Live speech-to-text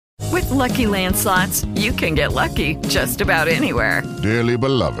Lucky Land Slots, you can get lucky just about anywhere. Dearly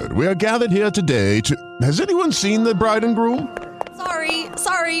beloved, we are gathered here today to... Has anyone seen the bride and groom?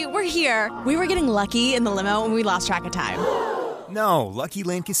 Sorry, we're here. We were getting lucky in the limo and we lost track of time. No, Lucky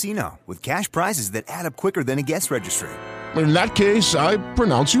Land Casino, with cash prizes that add up quicker than a guest registry. In that case, I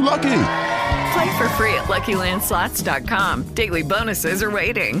pronounce you lucky. Play for free at LuckyLandSlots.com. Daily bonuses are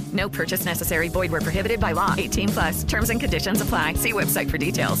waiting. No purchase necessary. Void where prohibited by law. 18+. Terms and conditions apply. See website for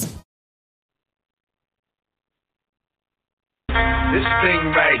details. This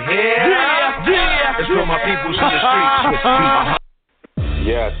thing right here is for my peoples in the streets.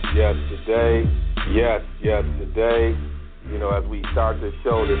 Yes, today. You know, as we start this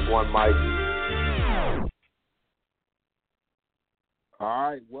show, this one mic. All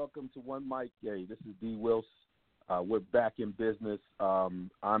right, welcome to One Mic. Hey, this is D. Wills. We're back in business. I'm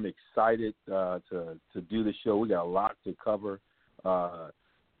excited to do the show. We got a lot to cover.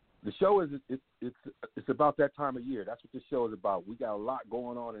 The show it's about that time of year. That's what the show is about. We got a lot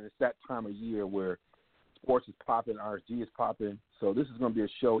going on, and it's that time of year where sports is popping, RSG is popping. So this is going to be a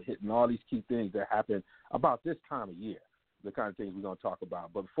show hitting all these key things that happen about this time of year, the kind of things we're going to talk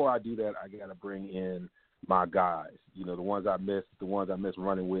about. But before I do that, I got to bring in my guys, you know, the ones I miss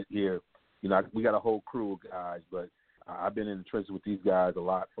running with here. You know, we got a whole crew of guys, but I've been in the trenches with these guys a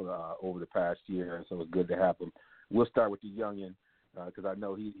lot for over the past year, and so it's good to have them. We'll start with the youngin, because I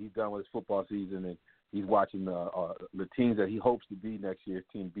know he's done with his football season, and he's watching the teams that he hopes to be next year. His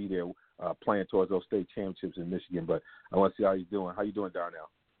team be there playing towards those state championships in Michigan. But I want to see how he's doing. How you doing, Darnell?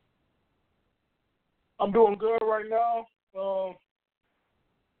 I'm doing good right now.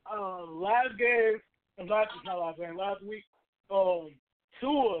 Last week,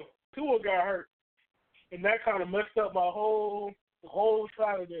 Tua got hurt, and that kind of messed up my whole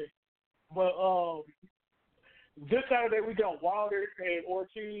Saturday. But this Saturday we got Wilder and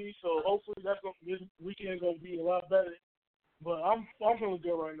Ortiz, so hopefully this weekend gonna be a lot better. But I'm feeling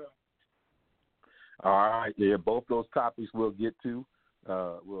good right now. All right, yeah, both those topics we'll get to.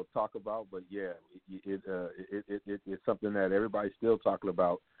 We'll talk about, but yeah, it's something that everybody's still talking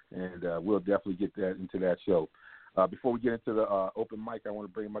about, and we'll definitely get that into that show. Before we get into the open mic, I want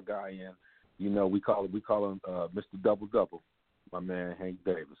to bring my guy in. You know, we call him Mr. Double Double, my man Hank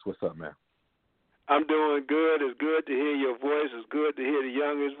Davis. What's up, man? I'm doing good. It's good to hear your voice. It's good to hear the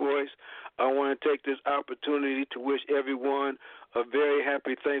youngest voice. I want to take this opportunity to wish everyone a very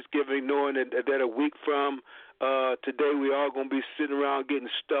happy Thanksgiving, knowing that a week from today we are going to be sitting around getting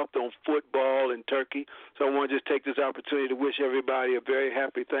stuffed on football and turkey. So I want to just take this opportunity to wish everybody a very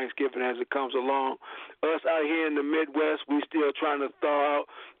happy Thanksgiving as it comes along. Us out here in the Midwest, we still trying to thaw out.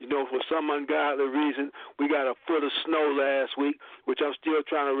 You know, for some ungodly reason, we got a foot of snow last week, which I'm still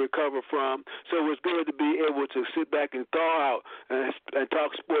trying to recover from. So it's good to be able to sit back and thaw out and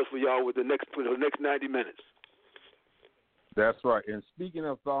talk sports for y'all for the next 90 minutes. That's right. And speaking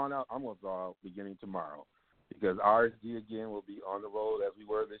of thawing out, I'm going to thaw out beginning tomorrow, because RSG again will be on the road as we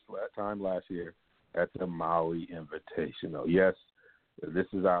were this time last year at the Maui Invitational. Yes, this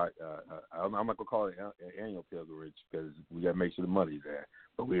is our I'm not going to call it an annual pilgrimage because we got to make sure the money's there.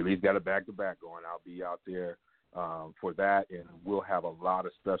 But we at least got a back-to-back going. I'll be out there for that, and we'll have a lot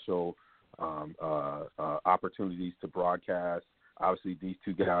of special opportunities to broadcast. Obviously, these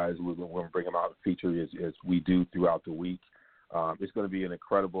two guys, we're going to bring them out and feature as we do throughout the week. It's going to be an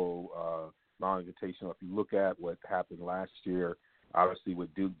incredible non-invitational. If you look at what happened last year, obviously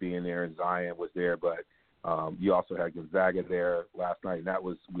with Duke being there and Zion was there, but you also had Gonzaga there last night,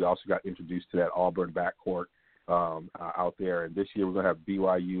 and we also got introduced to that Auburn backcourt out there. And this year we're going to have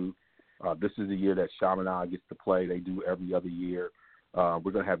BYU. This is the year that Chaminade gets to play. They do every other year.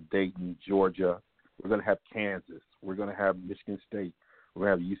 We're going to have Dayton, Georgia. We're going to have Kansas. We're going to have Michigan State. We're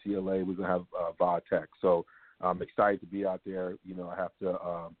going to have UCLA. We're going to have Va Tech. So I'm excited to be out there. You know, I have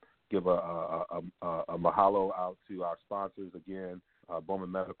to give a mahalo out to our sponsors again,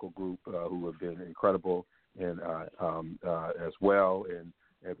 Bowman Medical Group, who have been incredible and as well, and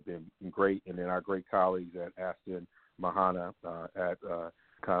have been great. And then our great colleagues at Aston Mahana at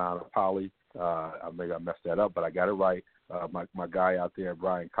Kanana Poly. Maybe I messed that up, but I got it right. My guy out there,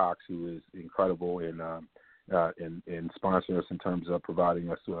 Brian Cox, who is incredible in sponsoring us in terms of providing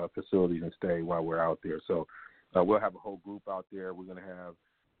us facilities and stay while we're out there. So we'll have a whole group out there. We're going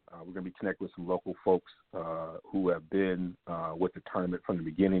to be connected with some local folks who have been with the tournament from the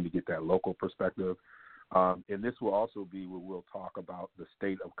beginning to get that local perspective. And this will also be where we'll talk about the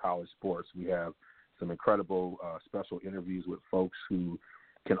state of college sports. We have some incredible special interviews with folks who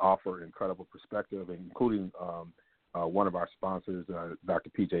can offer incredible perspective, including one of our sponsors, Dr.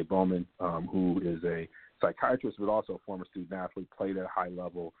 P.J. Bowman, who is a psychiatrist but also a former student athlete, played at a high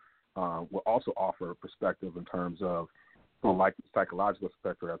level, will also offer a perspective in terms of, from like the psychological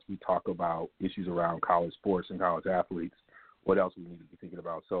perspective, as we talk about issues around college sports and college athletes, what else we need to be thinking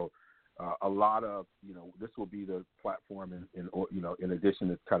about. So a lot of, this will be the platform in addition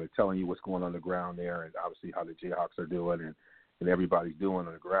to kind of telling you what's going on the ground there and obviously how the Jayhawks are doing and everybody's doing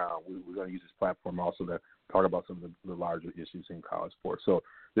on the ground. We're going to use this platform also to talk about some of the larger issues in college sports. So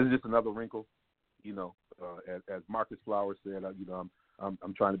this is just another wrinkle, as Marcus Flowers said,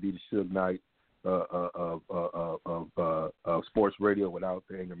 I'm trying to be the Suge Knight of sports radio without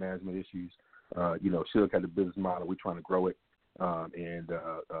the anger management issues. Suge had the business model. We're trying to grow it. And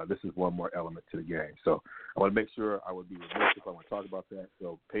this is one more element to the game. So I want to make sure I would be remiss if I want to talk about that.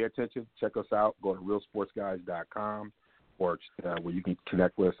 So pay attention. Check us out. Go to realsportsguys.com or where you can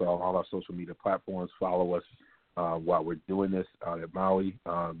connect with us on all our social media platforms. Follow us while we're doing this out at Maui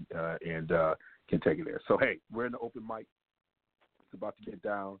and can take it there. So, hey, we're in the open mic. It's about to get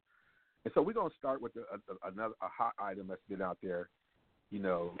down. And so we're going to start with a hot item that's been out there.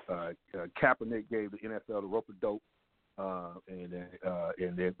 Kaepernick gave the NFL the rope-a-dope.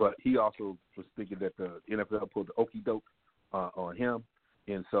 But he also was thinking that the NFL pulled the Okie Doke on him,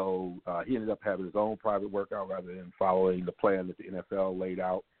 and so he ended up having his own private workout rather than following the plan that the NFL laid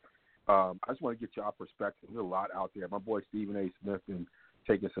out. I just want to get y'all perspective. There's a lot out there. My boy Stephen A. Smith been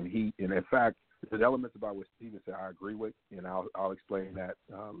taking some heat, and in fact, there's elements about what Stephen said I agree with, and I'll explain that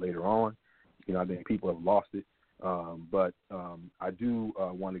later on. I think people have lost it, but I do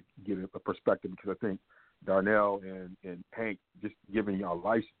want to give a perspective because I think Darnell and Hank, just giving y'all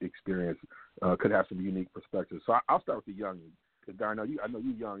life experience, could have some unique perspectives. So I'll start with the young. Darnell, I know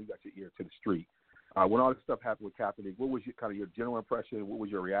you're young. You got your ear to the street. When all this stuff happened with Kaepernick, what was your general impression? What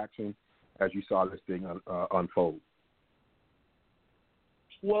was your reaction as you saw this thing unfold?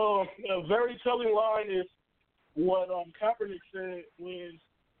 Well, a very telling line is what Kaepernick said when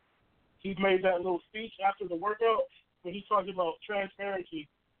he made that little speech after the workout when he talked about transparency.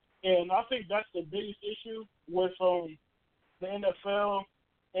 And I think that's the biggest issue with the NFL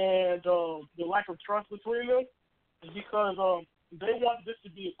and the lack of trust between them is because they want this to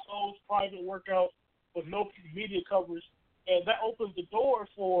be a closed, private workout with no media coverage, and that opens the door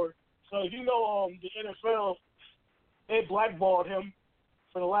for – so the NFL, they blackballed him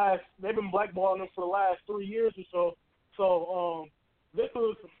they've been blackballing him for the last 3 years or so. So this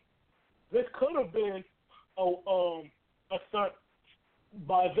could have been a stunt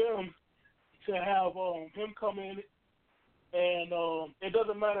by them to have him come in, and it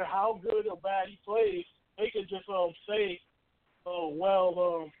doesn't matter how good or bad he plays, they could just say,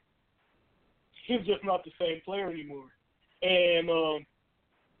 he's just not the same player anymore. And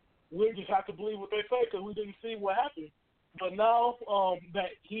we just have to believe what they say because we didn't see what happened. But now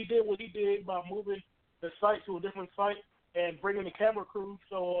that he did what he did by moving the site to a different site and bringing the camera crew,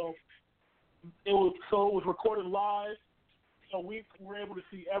 so it was recorded live. So we were able to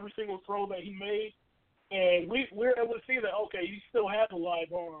see every single throw that he made, and we were able to see that, okay, he still has a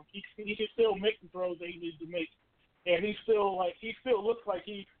live arm. He can still make the throws that he needs to make, and he still looks like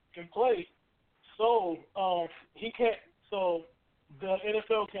he can play. So he can't. So the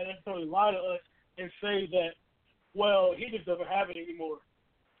NFL can't necessarily lie to us and say that, well, he just doesn't have it anymore.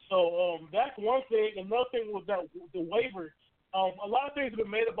 So that's one thing. Another thing was that the waiver. A lot of things have been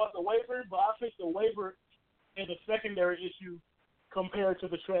made about the waiver, but I think the waiver is a secondary issue compared to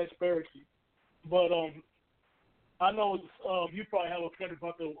the transparency. But I know you probably have a point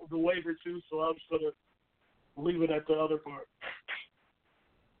about the waiver too, so I'm just going to leave it at the other part.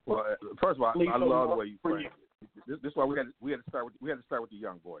 Well, first of all, I love the way you frame it. This is why we had to start with the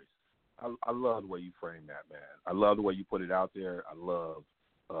young boys. I love the way you frame that, man. I love the way you put it out there. I love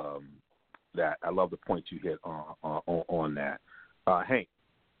that. I love the point you hit on that. Hank,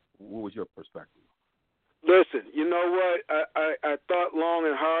 what was your perspective? Listen, you know what? I thought long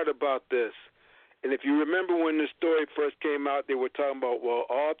and hard about this. And if you remember when the story first came out, they were talking about, well,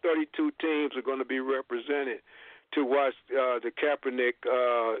 all 32 teams are going to be represented to watch the Kaepernick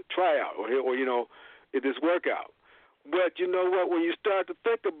tryout or this workout. But you know what? When you start to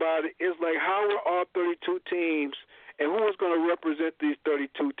think about it, it's like how are all 32 teams and who is going to represent these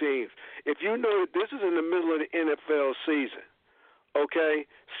 32 teams? If you know that this is in the middle of the NFL season, okay,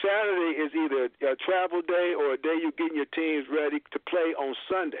 Saturday is either a travel day or a day you're getting your teams ready to play on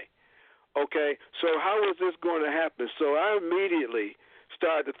Sunday, okay? So how is this going to happen? So I immediately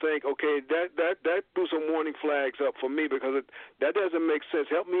started to think, okay, that threw some warning flags up for me because that doesn't make sense.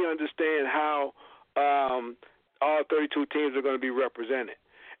 Help me understand how all 32 teams are going to be represented.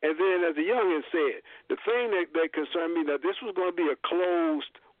 And then, as the youngin said, the thing that concerned me, that this was going to be a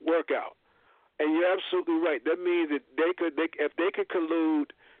closed workout. And you're absolutely right. That means that if they could collude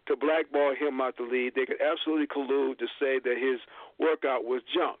to to blackball him out the league. They could absolutely collude to say that his workout was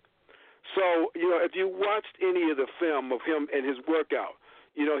junk. So, if you watched any of the film of him and his workout,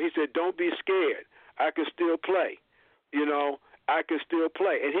 he said, don't be scared. I can still play. I can still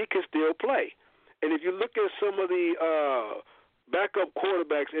play. And he can still play. And if you look at some of the backup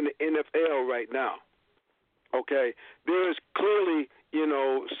quarterbacks in the NFL right now, okay, there is clearly,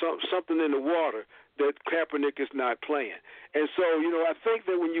 something in the water that Kaepernick is not playing. And so, I think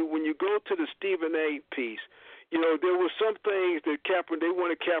that when you go to the Stephen A. piece, there were some things that they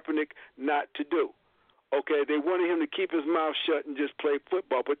wanted Kaepernick not to do. Okay, they wanted him to keep his mouth shut and just play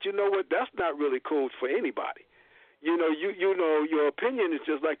football. But you know what? That's not really cool for anybody. Your opinion is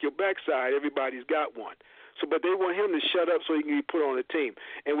just like your backside. Everybody's got one. So, but they want him to shut up so he can be put on the team.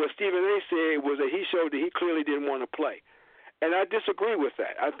 And what Stephen A. said was that he showed that he clearly didn't want to play. And I disagree with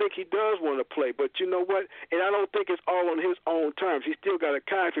that. I think he does want to play. But you know what? And I don't think it's all on his own terms. He's still got a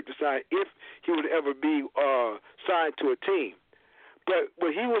contract to sign if he would ever be signed to a team. But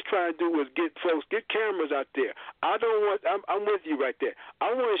what he was trying to do was get cameras out there. I'm with you right there.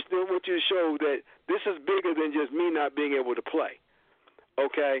 I want you to show that this is bigger than just me not being able to play.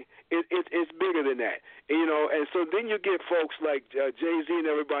 Okay? It's bigger than that. And so then you get folks like Jay-Z and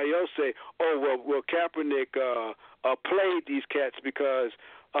everybody else say, well, Kaepernick played these cats because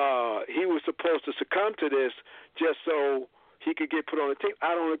he was supposed to succumb to this just so he could get put on the team.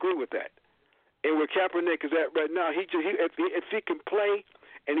 I don't agree with that. And where Kaepernick is at right now, if he can play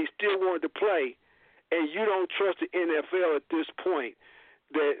and he still wanted to play, and you don't trust the NFL at this point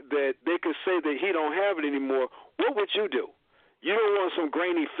that they could say that he don't have it anymore, what would you do? You don't want some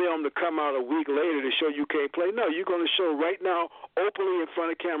grainy film to come out a week later to show you can't play. No, you're going to show right now, openly in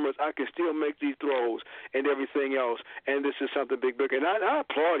front of cameras, I can still make these throws and everything else, and this is something big. And I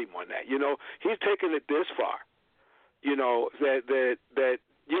applaud him on that. He's taken it this far. That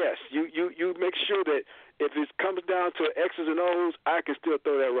yes, you make sure that if it comes down to X's and O's, I can still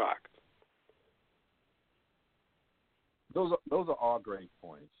throw that rock. Those are all great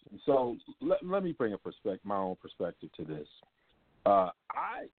points. And so let me bring my own perspective to this.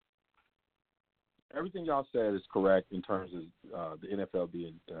 Everything y'all said is correct in terms of the NFL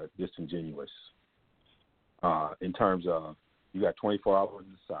being disingenuous. In terms of you got 24 hours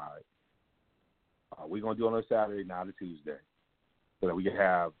to decide. We're going to do it on a Saturday, not a Tuesday, so that we can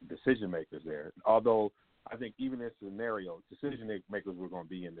have decision makers there. Although I think even in this scenario, decision makers were going to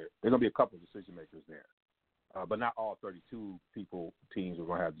be in there. There's going to be a couple of decision makers there, but not all 32 teams are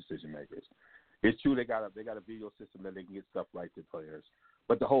going to have decision makers. It's true they got a video system that they can get stuff right to players,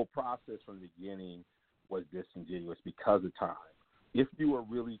 but the whole process from the beginning was disingenuous because of time. If you were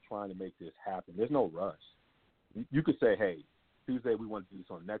really trying to make this happen, there's no rush. You could say, hey, Tuesday we want to do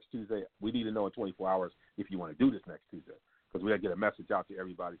this on next Tuesday. We need to know in 24 hours if you want to do this next Tuesday, because we got to get a message out to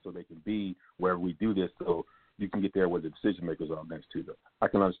everybody so they can be wherever we do this, so you can get there where the decision makers are next Tuesday. I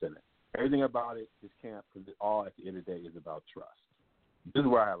can understand that. Everything about it is camp, because it all at the end of the day is about trust. This is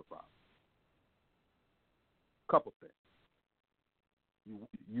where I have a problem. Couple things.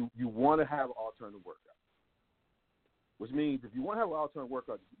 You want to have an alternative workout, which means if you want to have an alternative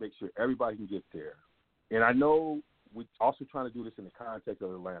workout, just make sure everybody can get there. And I know we're also trying to do this in the context of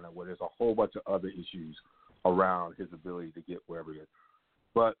Atlanta, where there's a whole bunch of other issues around his ability to get wherever he is.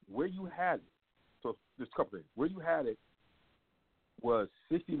 But where you had it, so there's a couple things. Where you had it was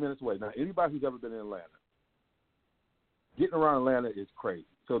 60 minutes away. Now, anybody who's ever been in Atlanta, getting around Atlanta is crazy.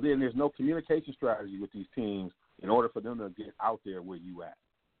 So then there's no communication strategy with these teams in order for them to get out there where you at.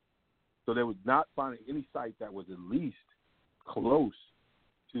 So they was not finding any site that was at least close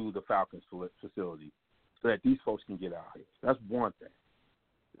to the Falcons facility so that these folks can get out here. That's one thing.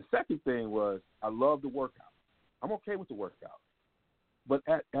 The second thing was I love the workout. I'm okay with the workout. But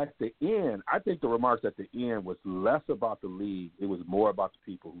at the end, I think the remarks at the end was less about the league. It was more about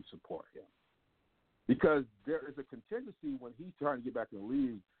the people who support him. Because there is a contingency when he's trying to get back in the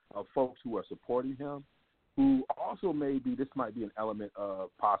league of folks who are supporting him, who also this might be an element of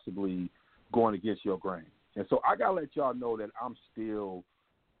possibly going against your grain. And so I got to let y'all know that I'm still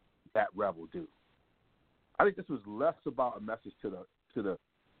that rebel dude. I think this was less about a message to the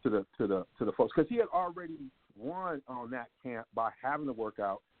folks, because he had already won on that camp by having the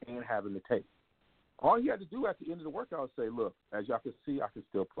workout and having the tape. All he had to do at the end of the workout was say, look, as y'all can see, I can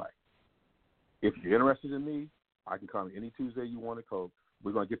still play. If you're interested in me, I can come any Tuesday you want to coach.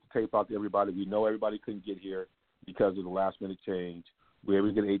 We're going to get the tape out to everybody. We know everybody couldn't get here because of the last-minute change. We're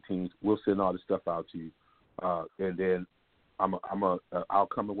able to get 18s. We'll send all this stuff out to you. And then I'll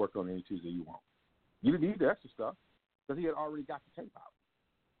come and work on any Tuesday you want. You didn't need the extra stuff because he had already got the tape out.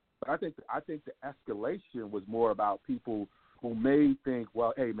 But I think the escalation was more about people people may think,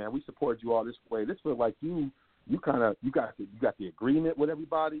 well, hey man, we support you all this way. This feels like you got the agreement with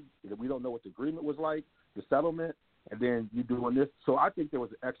everybody. We don't know what the agreement was like, the settlement, and then you doing this. So I think there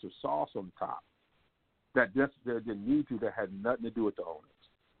was an extra sauce on the top that there didn't need to, that had nothing to do with the owners.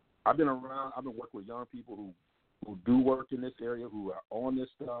 I've been working with young people who do work in this area, who are on this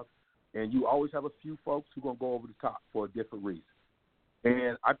stuff, and you always have a few folks who are going to go over the top for a different reason.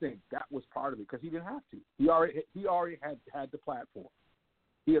 And I think that was part of it, because he didn't have to. He already had the platform.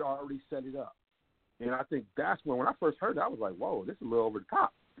 He had already set it up. And I think that's when I first heard it, I was like, whoa, this is a little over the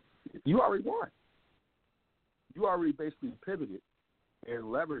top. You already won. You already basically pivoted and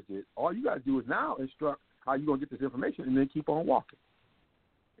leveraged it. All you got to do is now instruct how you're going to get this information and then keep on walking.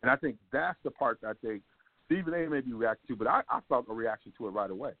 And I think that's the part that I think Stephen A. may be reacting to, but I felt a reaction to it right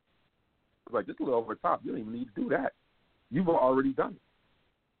away. It was like, this is a little over the top. You don't even need to do that. You've already done it.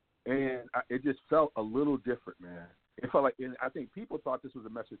 And it just felt a little different, man. It felt like, and I think people thought this was a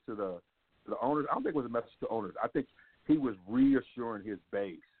message to the owners. I don't think it was a message to owners. I think he was reassuring his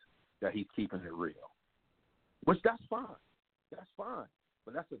base that he's keeping it real, which that's fine. That's fine.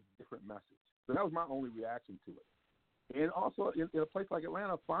 But that's a different message. So that was my only reaction to it. And also, in a place like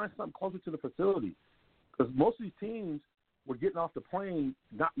Atlanta, find something closer to the facility, because most of these teams were getting off the plane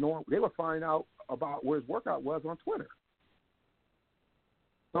not knowing. They were finding out about where his workout was on Twitter.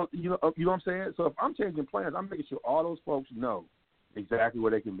 So you know what I'm saying? So if I'm changing plans, I'm making sure all those folks know exactly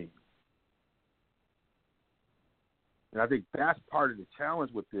where they can meet. And I think that's part of the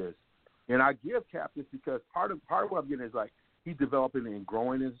challenge with this. And I give Cap this because part of what I'm getting is like he's developing and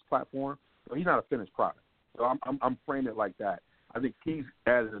growing his platform, but he's not a finished product. So I'm framing it like that. I think he's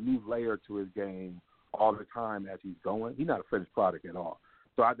added a new layer to his game all the time as he's going. He's not a finished product at all.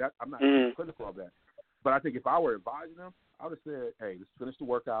 So I'm not critical of that. But I think if I were advising him, I would have said, hey, let's finish the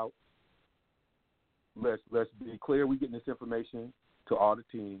workout. Let's be clear we're getting this information to all the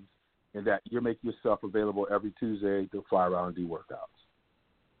teams, and that you're making yourself available every Tuesday to fly around and do workouts.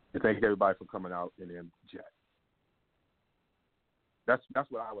 And thank everybody for coming out in the jet. That's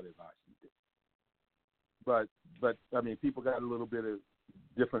what I would advise you to do. But I mean, people got a little bit of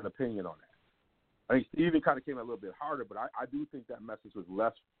different opinion on that. I think Steven kind of came a little bit harder, but I do think that message was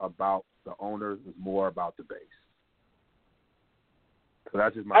less about the owners, it was more about the base. So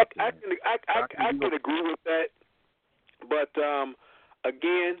that's just my opinion. I can agree with that, but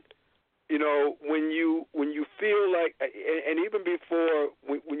again, you know, when you feel like, and even before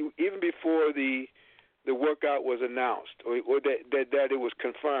the workout was announced, or that it was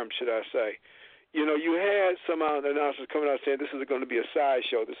confirmed, should I say, you know, you had some announcers coming out saying this is going to be a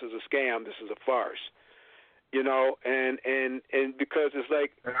sideshow, this is a scam, this is a farce, you know, and because it's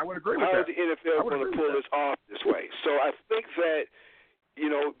like, and I would agree with how that. is the NFL going to pull this off this way? So I think that, you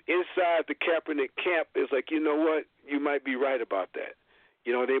know, inside the Kaepernick camp is like, you know what, you might be right about that.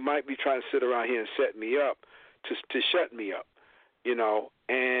 You know, they might be trying to sit around here and set me up to shut me up, you know,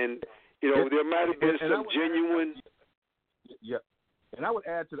 and, you know, there might have been some genuine. Yeah. And I would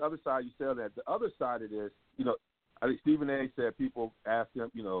add to the other side, you said that the other side of this, you know, I think Stephen A. said people asked him,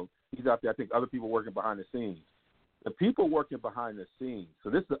 you know, he's out there, I think other people working behind the scenes. The people working behind the scenes, so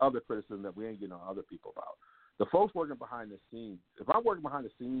this is the other criticism that we ain't getting on other people about. The folks working behind the scenes, if I'm working behind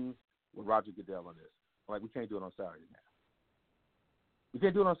the scenes with Roger Goodell on this, I'm like, we can't do it on Saturday now. We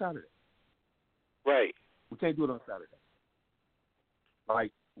can't do it on Saturday. Right. We can't do it on Saturday.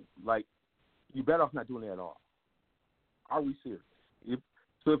 Like, you better off not doing it at all. Are we serious? If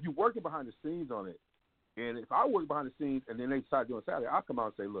you're working behind the scenes on it, and if I work behind the scenes and then they decide to do it on Saturday, I'll come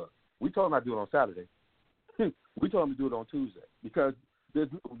out and say, look, we told them not to do it on Saturday. We told them to do it on Tuesday, because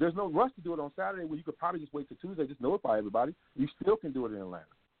there's no rush to do it on Saturday when you could probably just wait till Tuesday, just notify everybody. You still can do it in Atlanta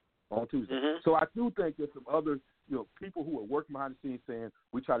on Tuesday. Mm-hmm. So I do think there's some other, you know, people who are working behind the scenes saying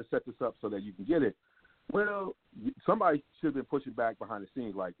we try to set this up so that you can get it. Well, somebody should have been pushing back behind the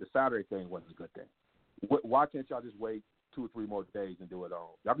scenes, like the Saturday thing wasn't a good thing. Why can't y'all just wait 2 or 3 more days and do it on?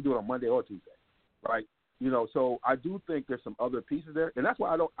 Y'all can do it on Monday or Tuesday, right? You know, so I do think there's some other pieces there, and that's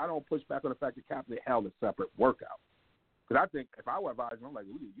why I don't push back on the fact that Kaepernick held a separate workout. Because I think if I were advising, I'm like,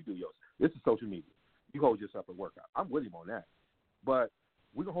 you do yours. This is social media. You hold your separate workout. I'm with him on that. But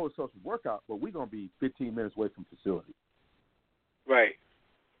we're going to hold a social workout, but we're going to be 15 minutes away from facility. Right.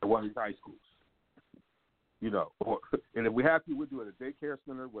 At one of these high schools. You know, and if we have to, we'll do it at a daycare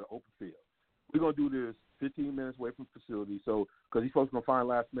center with an open field. We're going to do this 15 minutes away from facility. So, because these folks are going to find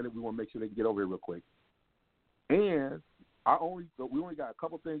last minute, we want to make sure they can get over here real quick. And we only got a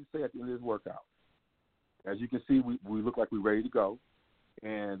couple things to say at the end of this workout. As you can see, we look like we're ready to go.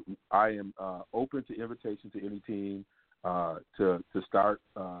 And I am open to invitations to any team to start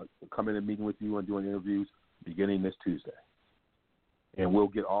coming and meeting with you and doing interviews beginning this Tuesday. And we'll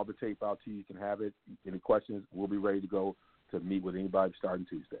get all the tape out to you. You can have it. Any questions, we'll be ready to go to meet with anybody starting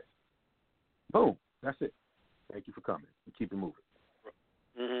Tuesday. Boom. That's it. Thank you for coming. And keep it moving.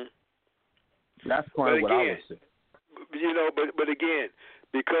 Mm-hmm. That's kind of what I would say. You know, but again,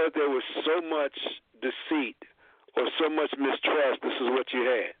 because there was so much deceit or so much mistrust, this is what you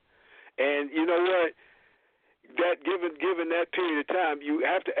had. And you know what? That given that period of time, you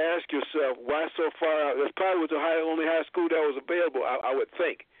have to ask yourself, why so far out? That's probably was the only high school that was available, I would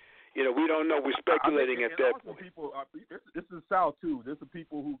think. You know, we don't know. We're speculating at that point. People, this is the South, too. There's some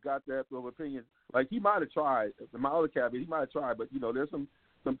people who got that opinion. Like, he might have tried. My other caveat, he might have tried, but, you know, there's some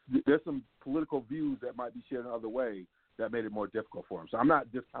political views that might be shared another way that made it more difficult for him. So I'm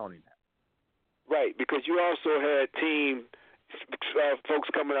not discounting that. Right, because you also had team folks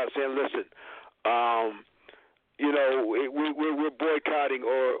coming out saying, listen, you know, we're boycotting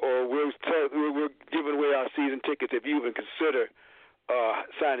or we're giving away our season tickets if you even consider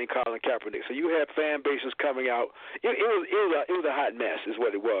signing Colin Kaepernick. So you had fan bases coming out. It was a hot mess is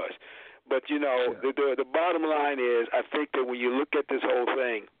what it was. But, you know, the bottom line is I think that when you look at this whole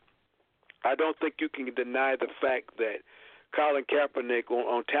thing, I don't think you can deny the fact that Colin Kaepernick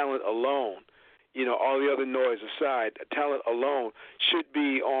on talent alone, you know, all the other noise aside, talent alone should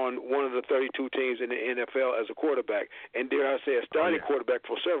be on one of the 32 teams in the NFL as a quarterback, and dare I say a starting quarterback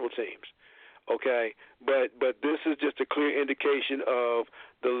for several teams. Okay, but this is just a clear indication of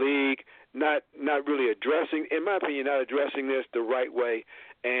the league not really addressing, in my opinion, not addressing this the right way,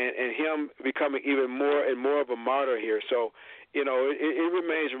 and him becoming even more and more of a martyr here. So, you know, it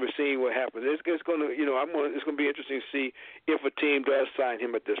remains to be seen what happens. It's going to, you know, it's going to be interesting to see if a team does sign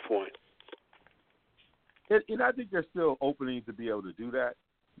him at this point. And I think there's still openings to be able to do that.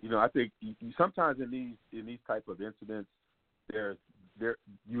 You know, I think sometimes in these type of incidents,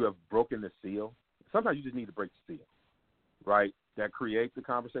 you have broken the seal. Sometimes you just need to break the seal, right? That creates the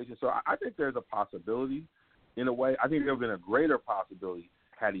conversation. So I think there's a possibility in a way. I think there would have been a greater possibility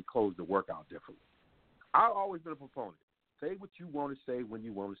had he closed the workout differently. I've always been a proponent. Say what you want to say when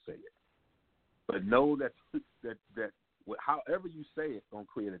you want to say it. But know that however you say it's going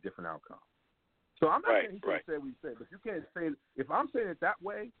to create a different outcome. So I'm not saying he can't say what he said, but you can't say it. If I'm saying it that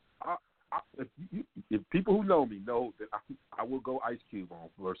way, if people who know me know that I will go Ice Cube on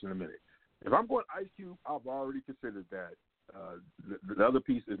first in a minute. If I'm going Ice Cube, I've already considered that the other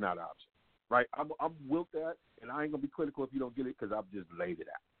piece is not an option, right? I'm with that, and I ain't going to be critical if you don't get it because I've just laid it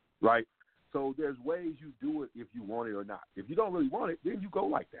out, right? So there's ways you do it if you want it or not. If you don't really want it, then you go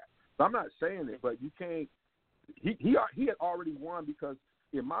like that. So I'm not saying it, but you can't. He had already won because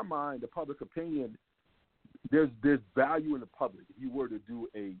in my mind, the public opinion, there's value in the public if you were to do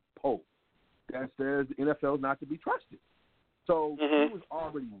a poll that says the NFL is not to be trusted. So he was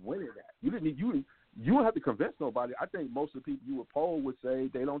already winning that. You don't have to convince nobody. I think most of the people you would poll would say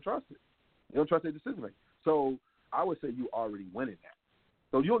they don't trust it. They don't trust their decision making. So I would say you already winning that.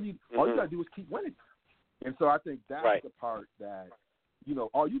 So you don't need all you got to do is keep winning. And so I think that's the part that, you know,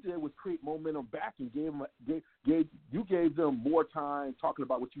 all you did was create momentum back and gave them more time talking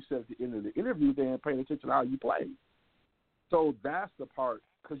about what you said at the end of the interview than paying attention to how you played. So that's the part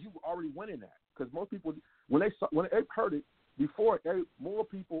because you were already winning that. Because most people, when they heard it before, more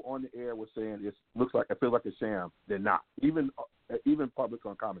people on the air were saying it feels like a sham than not. Even public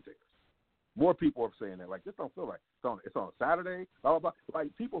on commentators. More people are saying that like this don't feel right. It's on Saturday. Blah blah blah.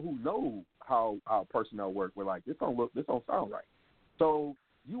 Like people who know how personnel work were like this don't sound right. So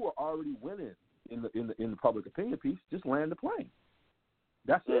you were already winning in the public opinion piece. Just land the plane.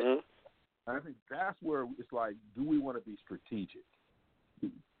 That's it. And I think that's where it's like, do we want to be strategic?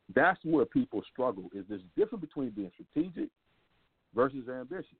 That's where people struggle. Is there's a difference between being strategic versus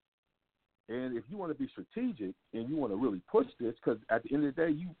ambitious. And if you want to be strategic and you want to really push this, because at the end of the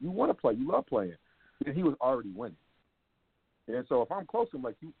day, you want to play, you love playing, then he was already winning. And so if I'm close to him,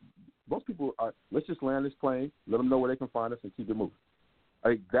 like most people are, let's just land this plane, let them know where they can find us, and keep it moving. I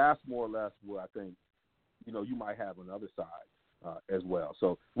think that's more or less where I think, you know, you might have on the other side as well.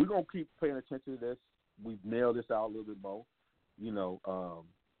 So we're going to keep paying attention to this. We've nailed this out a little bit more,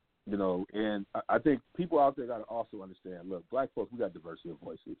 and I think people out there got to also understand, look, black folks, we got diversity of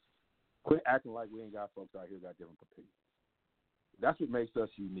voices. Quit acting like we ain't got folks out here got different opinions. That's what makes us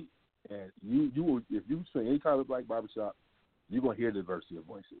unique. And if you spend any time at Black Barbershop, you're going to hear diversity of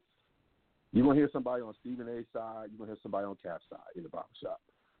voices. You're going to hear somebody on Stephen A's side. You're going to hear somebody on Cap's side in the barbershop.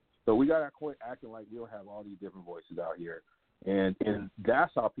 So we got to quit acting like we don't have all these different voices out here. And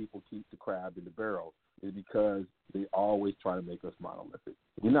that's how people keep the crab in the barrel, is because they always try to make us monolithic.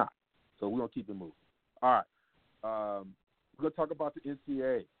 We're not. So we're going to keep it moving. All right. We're going to talk about the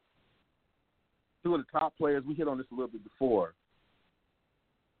NCAA. Two of the top players, we hit on this a little bit before.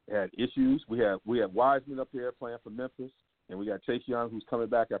 had issues. We have Wisman up there playing for Memphis, and we got Chase Young, who's coming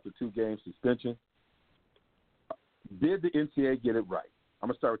back after 2 games suspension. Did the NCAA get it right? I'm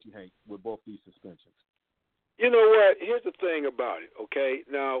going to start with you, Hank, with both these suspensions. You know what? Here's the thing about it, okay?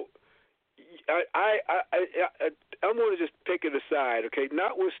 Now, I'm going to just take it aside, okay?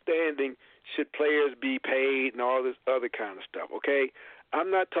 Notwithstanding, should players be paid and all this other kind of stuff, okay?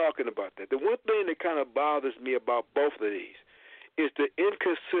 I'm not talking about that. The one thing that kind of bothers me about both of these is the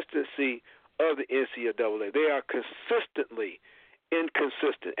inconsistency of the NCAA. They are consistently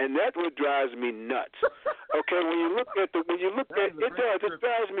inconsistent, and that's what drives me nuts. Okay, when you look at it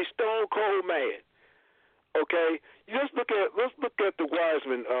drives me stone cold mad. Okay, let's look at the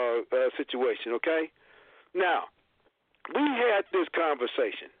Wisman situation. Okay, now we had this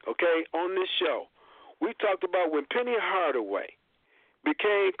conversation. Okay, on this show, we talked about when Penny Hardaway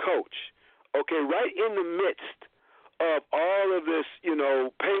became coach. Okay, right in the midst of all of this,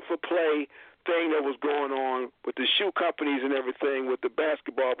 pay for play thing that was going on with the shoe companies and everything with the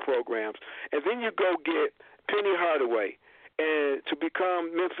basketball programs, and then you go get Penny Hardaway and to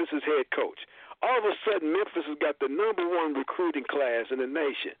become Memphis's head coach. All of a sudden, Memphis has got the number 1 recruiting class in the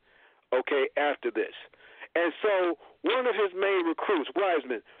nation, okay, after this. And so one of his main recruits,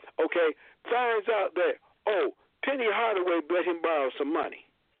 Wisman, okay, finds out that, Penny Hardaway let him borrow some money,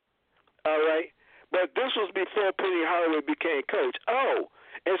 all right? But this was before Penny Hardaway became coach.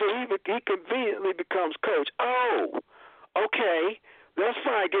 And so he conveniently becomes coach. Okay, that's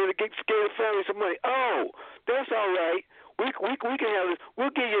fine. Gave the family some money. That's all right. We can have this.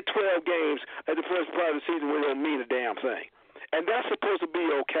 We'll give you 12 games at the first part of the season where it don't mean a damn thing, and that's supposed to be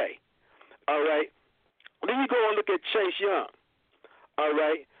okay. All right. Then you go and look at Chase Young. All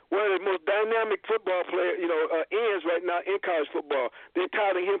right. One of the most dynamic football players, ends right now in college football. They're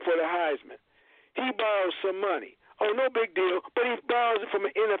touting him for the Heisman. He borrows some money. No big deal, but he borrows it from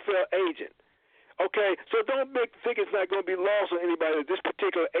an NFL agent. Okay, so don't think it's not going to be lost on anybody that this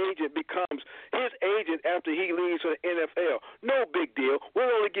particular agent becomes his agent after he leaves for the NFL. No big deal.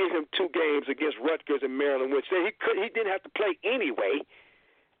 We'll only give him 2 games against Rutgers and Maryland, which he didn't have to play anyway.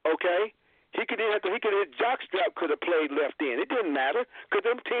 Okay, his jockstrap could have played left in. It didn't matter because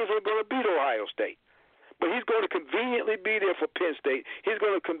them teams were going to beat Ohio State. But he's going to conveniently be there for Penn State. He's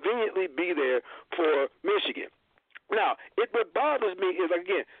going to conveniently be there for Michigan. Now, what bothers me is,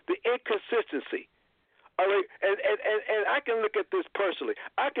 again, the inconsistency. All right, and I can look at this personally.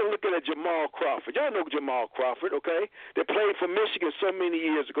 I can look at a Jamal Crawford. Y'all know Jamal Crawford, okay? That played for Michigan so many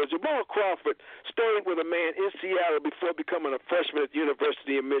years ago. Jamal Crawford stayed with a man in Seattle before becoming a freshman at the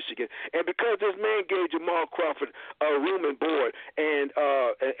University of Michigan. And because this man gave Jamal Crawford a room and board and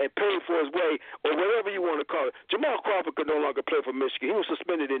paid for his way, or whatever you want to call it, Jamal Crawford could no longer play for Michigan. He was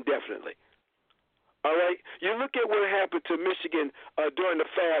suspended indefinitely. All right? You look at what happened to Michigan during the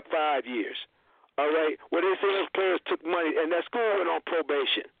Fab 5 years, all right, where they say those players took money and that school went on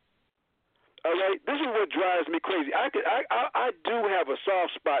probation. All right? This is what drives me crazy. I do have a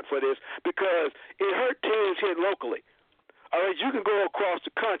soft spot for this because it hurt teams here locally. All right? You can go across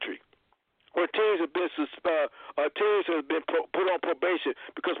the country where teams have been put on probation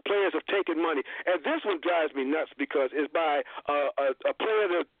because players have taken money. And this one drives me nuts because it's by a player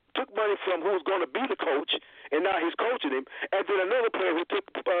that took money from who's going to be the coach, and now he's coaching him, and then another player who took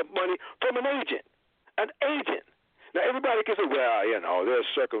money from an agent. Now, everybody can say, well,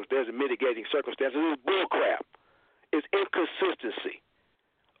 there's mitigating circumstances. It's bullcrap. It's inconsistency,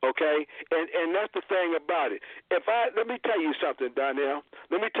 okay? And that's the thing about it. Let me tell you something, Darnell.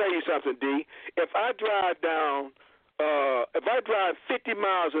 Let me tell you something, D. If I drive 50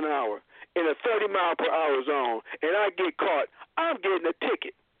 miles an hour in a 30-mile-per-hour zone and I get caught, I'm getting a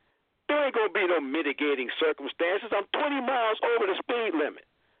ticket. There ain't going to be no mitigating circumstances. I'm 20 miles over the speed limit.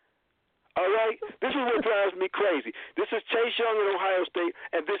 All right? This is what drives me crazy. This is Chase Young in Ohio State,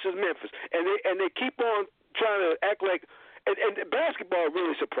 and this is Memphis. And they keep on trying to act like – and basketball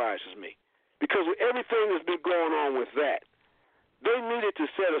really surprises me because with everything that's been going on with that, they needed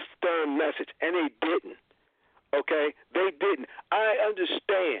to send a stern message, and they didn't. Okay? They didn't. I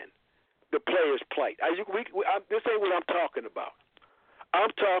understand the players' plight. This ain't what I'm talking about. I'm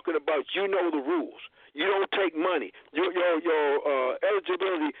talking about the rules. You don't take money. Your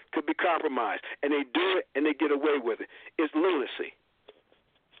eligibility could be compromised, and they do it and they get away with it. It's lunacy.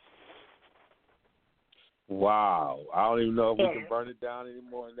 Wow. I don't even know if we can burn it down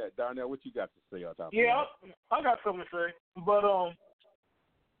anymore than that. Darnell, what you got to say on top of that? Yeah, I got something to say. But I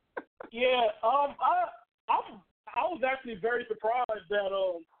was actually very surprised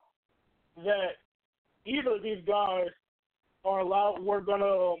that either of these guys we're going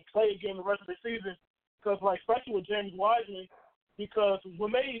to play again the rest of the season because, especially with James Wisman, because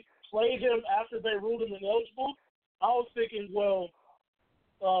when they played him after they ruled him ineligible, I was thinking, well,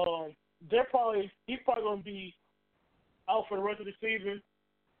 he's probably going to be out for the rest of the season,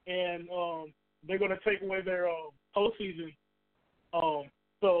 and they're going to take away their postseason.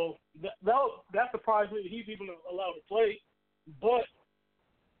 So that surprised me that he's even allowed to play. But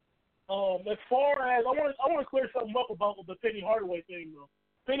as far as I want to clear something up about the Penny Hardaway thing, though.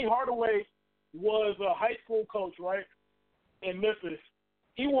 Penny Hardaway was a high school coach, right, in Memphis.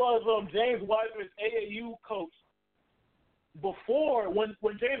 He was James Wiseman's AAU coach. Before, when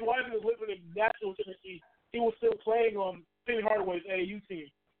James Wiseman was living in Nashville, Tennessee, he was still playing on Penny Hardaway's AAU team.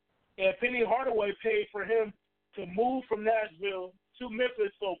 And Penny Hardaway paid for him to move from Nashville to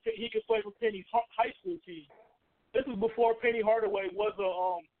Memphis so he could play for Penny's high school team. This is before Penny Hardaway was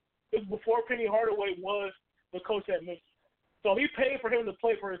the coach at Memphis. So he paid for him to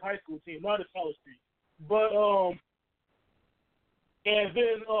play for his high school team, not his college team. But and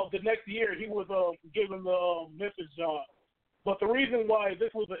then the next year he was given the Memphis job. But the reason why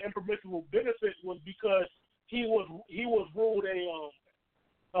this was an impermissible benefit was because he was ruled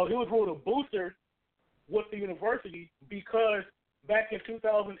a booster with the university, because back in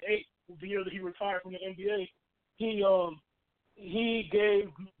 2008, the year that he retired from the NBA, he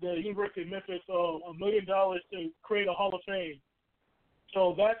gave the University of Memphis $1 million to create a Hall of Fame.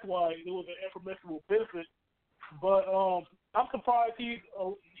 So that's why it was an impermissible benefit. But I'm surprised he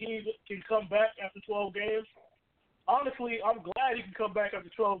can come back after 12 games. Honestly, I'm glad he can come back after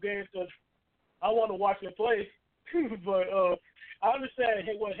 12 games because I want to watch him play. But I understand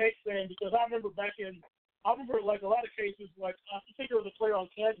what Hake's saying, because I remember like a lot of cases, like I think there was a player on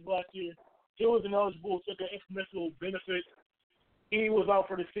Kansas last year. He was ineligible, took an impermissible benefit. He was out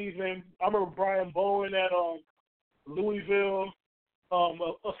for the season. I remember Brian Bowen at Louisville,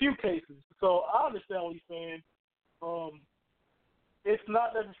 a few cases. So I understand what he's saying. It's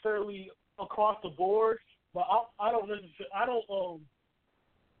not necessarily across the board, but I'm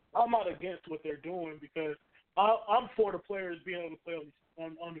not against what they're doing, because I'm for the players being able to play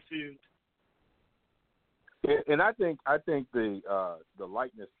on the field. And I think the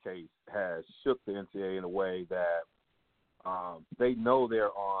likeness case has shook the NCAA in a way that they know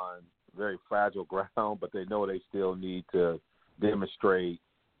they're on very fragile ground, but they know they still need to demonstrate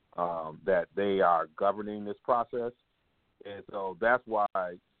that they are governing this process. And so that's why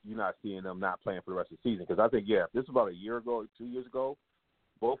you're not seeing them not playing for the rest of the season. Because I think, if this was about a year ago or 2 years ago,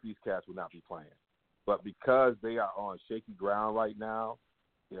 both these cats would not be playing. But because they are on shaky ground right now,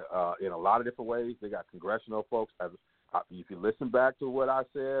 in a lot of different ways, they got congressional folks. If you listen back to what I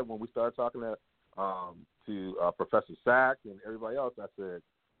said when we started talking to Professor Sachs and everybody else, I said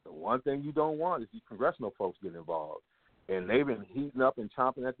the one thing you don't want is these congressional folks getting involved. And they've been heating up and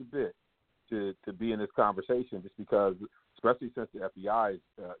chomping at the bit to be in this conversation, just because, especially since the FBI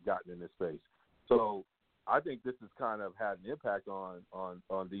has gotten in this space. So I think this has kind of had an impact on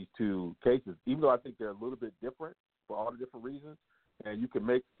these two cases, even though I think they're a little bit different for all the different reasons. And you can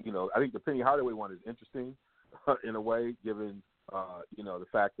make, I think the Penny Hardaway one is interesting in a way, given, the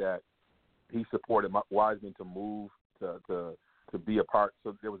fact that he supported Wiseman to move to be a part.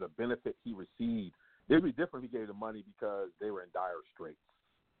 So there was a benefit he received. It would be different if he gave the money because they were in dire straits.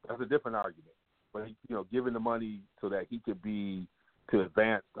 That's a different argument. But, giving the money so that he could to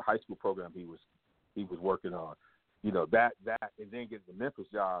advance the high school program he was working on, that and then get the Memphis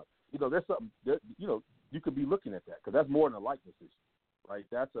job, there's something that, you could be looking at that, because that's more than a likeness issue. Right,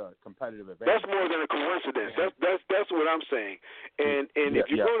 that's a competitive advantage. That's more than a coincidence. That's what I'm saying. And if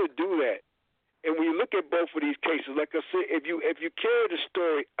you're going to do that, and when you look at both of these cases, like I said, if you carry the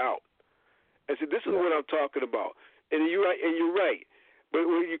story out, I said this is what I'm talking about, and you're right. But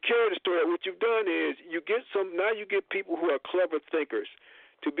when you carry the story out, what you've done is you get people who are clever thinkers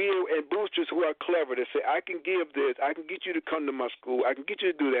to be and boosters who are clever to say, I can give this, I can get you to come to my school, I can get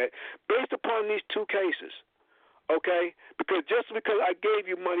you to do that, based upon these two cases. Okay? Because just because I gave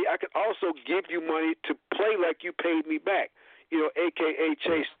you money, I can also give you money to play like you paid me back. AKA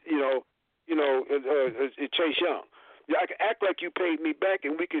Chase, Chase Young. I can act like you paid me back,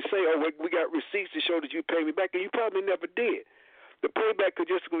 and we can say, we got receipts to show that you paid me back, and you probably never did. The payback could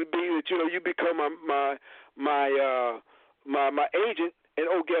just be that you become my agent,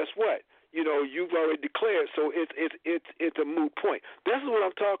 and guess what? You've already declared, so it's a moot point. This is what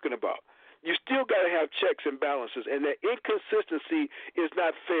I'm talking about. You still got to have checks and balances, and that inconsistency is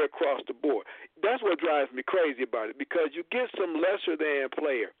not fair across the board. That's what drives me crazy about it, because you get some lesser than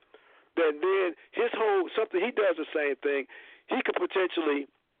player, then something he does the same thing, he could potentially,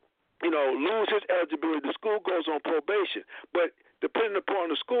 lose his eligibility. The school goes on probation, but depending upon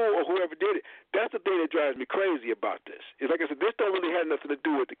the school or whoever did it. That's the thing that drives me crazy about this. It's like I said, this don't really have nothing to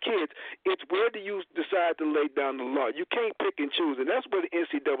do with the kids. It's where do you decide to lay down the law. You can't pick and choose, and that's where the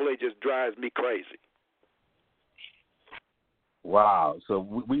NCAA just drives me crazy. Wow, so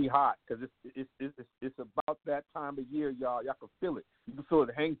we hot because it's about that time of year, y'all. Y'all can feel it. You can feel it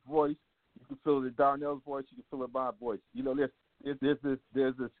in Hank's voice. You can feel it in Darnell's voice. You can feel it in my voice. You know, there's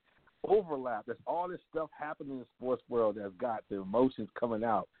this overlap. There's all this stuff happening in the sports world that's got the emotions coming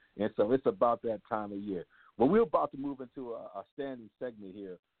out, and so it's about that time of year. Well, we're about to move into a standing segment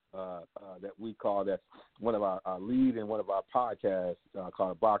here that we call, that's one of our lead in one of our podcasts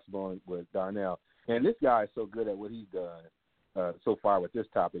called Box Bone with Darnell. And this guy is so good at what he's done so far with this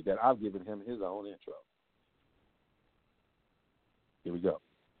topic that I've given him his own intro. Here we go.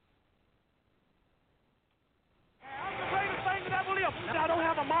 I'm the greatest thing that ever lived. I don't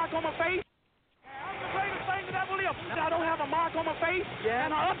have a mark on my face. I'm the greatest thing that ever lived. I don't have a mark on my face. Yeah.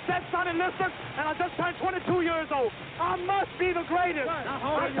 And I upset Sonny Liston, and I just turned 22 years old. I must be the greatest.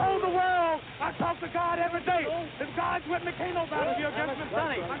 I told the world, I talk to God every day. If God's with me, can't nobody be against me.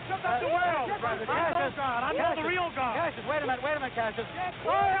 Sonny, I shook up the world. I know God. I know the real God. Cassius, wait a minute, Cassius.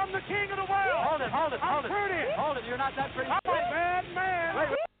 I am the king of the world. Hold it. I'm pretty. Hold it, you're not that pretty. I'm a bad man.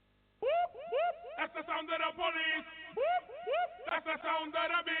 Wait. That's the sound of the police. That's the sound of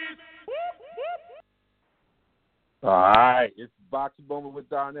the beast. All right, it's Boxing Moment with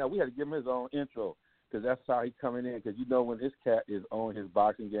Darnell. We had to give him his own intro because that's how he's coming in. Because you know when this cat is on his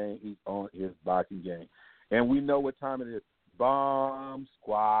boxing game, he's on his boxing game. And we know what time it is. Bomb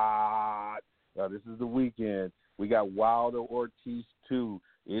Squad. Now, this is the weekend. We got Wilder Ortiz 2.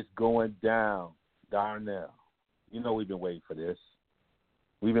 It's going down. Darnell, you know we've been waiting for this.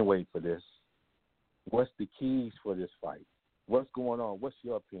 What's the keys for this fight? What's going on? What's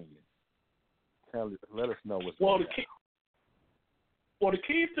your opinion? Let us know what's going on. The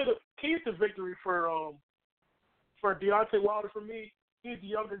keys to victory for Deontay Wilder, for me, he's a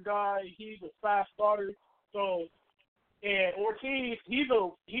younger guy. He's a fast starter. So, and Ortiz, he's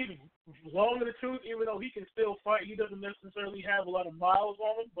long in the tooth. Even though he can still fight, he doesn't necessarily have a lot of miles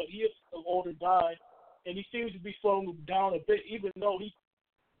on him. But he is an older guy, and he seems to be slowing down a bit. Even though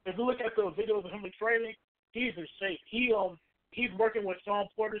if you look at the videos of him in training, he's in shape. He's working with Sean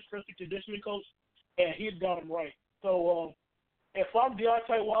Porter's strength and conditioning coach, and he's got him right. So if I'm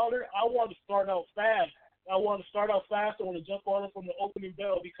Deontay Wilder, I want to start out fast. I want to jump on him from the opening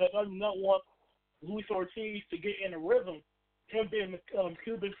bell because I do not want Luis Ortiz to get in a rhythm. Him being the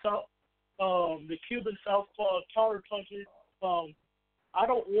Cuban southpaw counter puncher, I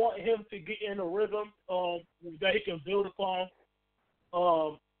don't want him to get in a rhythm that he can build upon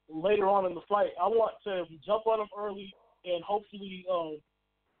later on in the fight. I want to jump on him early and hopefully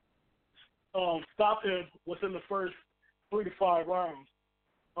stop him within the first 3 to 5 rounds.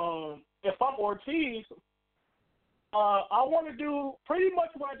 If I'm Ortiz, I want to do pretty much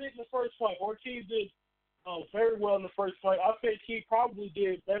what I did in the first fight. Ortiz did very well in the first fight. I think he probably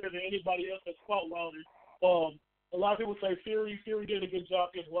did better than anybody else that fought Wilder. A lot of people say Fury did a good job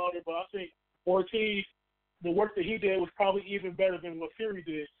against Wilder, but I think Ortiz, the work that he did was probably even better than what Fury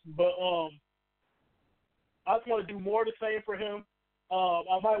did. But I just want to do more of the same for him.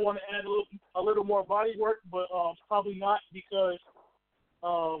 I might want to add a little more body work, but probably not because,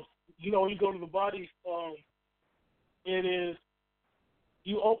 when you go to the body, it is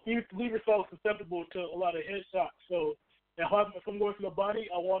you leave yourself susceptible to a lot of headshots. So if I'm going to the body,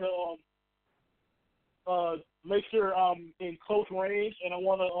 I want to make sure I'm in close range, and I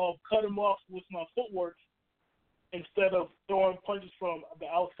want to cut him off with my footwork instead of throwing punches from the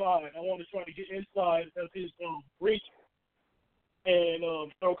outside. I want to try to get inside of his reach and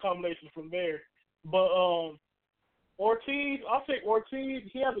throw combinations from there. But Ortiz, I think Ortiz,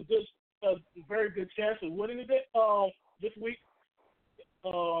 he has a very good chance of winning it this week. But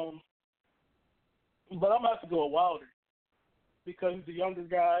I'm going to have to go with Wilder because he's a younger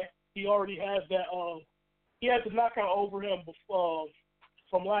guy. He already has that. He had the knockout over him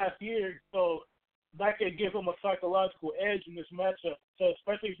from last year, so that could give him a psychological edge in this matchup. So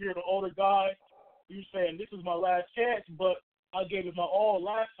especially if you're the older guy, you're saying this is my last chance, but I gave it my all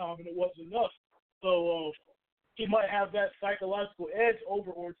last time and it wasn't enough. So he might have that psychological edge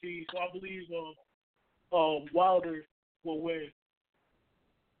over Ortiz. So I believe Wilder will win.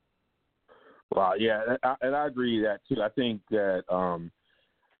 Well, yeah, and I agree with that too. I think that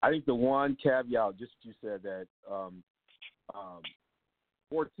the one caveat, just you said that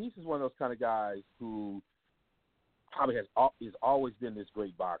Ortiz is one of those kind of guys who probably has always been this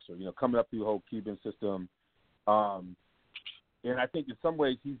great boxer. Coming up through the whole Cuban system, and I think in some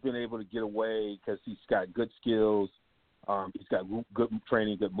ways he's been able to get away because he's got good skills He's got good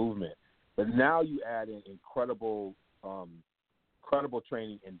training, good movement. But now you add in incredible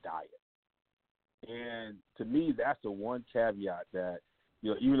training and diet. And to me, that's the one caveat that,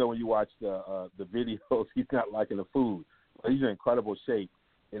 even though when you watch the videos, he's not liking the food, but he's in incredible shape.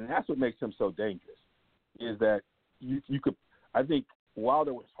 And that's what makes him so dangerous, is that you could – I think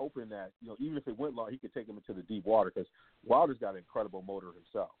Wilder was hoping that, even if it went long, he could take him into the deep water, because Wilder's got an incredible motor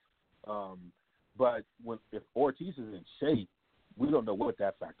himself. But if Ortiz is in shape, we don't know what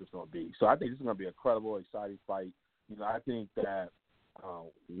that factor's going to be. So I think this is going to be an incredible, exciting fight. I think that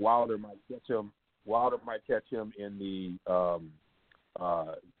Wilder might catch him. Wilder might catch him in the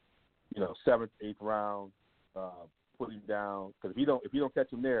 7th, 8th round, put him down. Because if you don't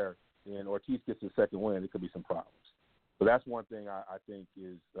catch him there, and Ortiz gets his second win, it could be some problems. So that's one thing I think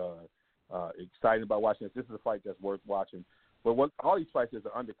is exciting about watching this. This is a fight that's worth watching. But all these fights is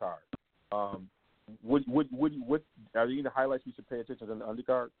an undercard. What are there any highlights we should pay attention to in the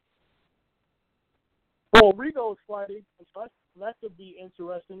undercard? Well, Rigo's fighting. That could be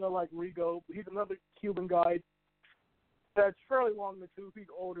interesting. I like Rigo. He's another Cuban guy that's fairly long in the tooth. He's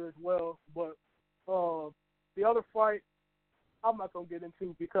older as well. But the other fight, I'm not going to get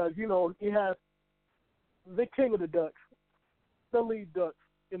into, because, he has the king of the Dutch, the lead Dutch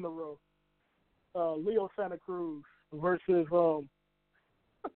in the row, Leo Santa Cruz versus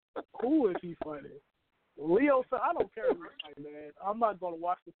who is he fighting? I don't care who he's fighting, man. I'm not going to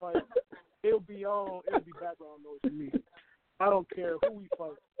watch the fight. It'll be background noise to me. I don't care who he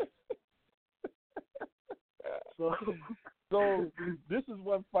fights. So this is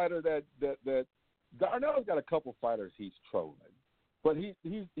one fighter that Darnell's got a couple fighters he's trolling, but he's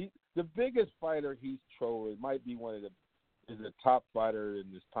the biggest fighter he's trolling might be is the top fighter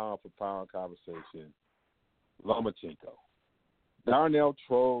in this pound for pound conversation, Lomachenko. Darnell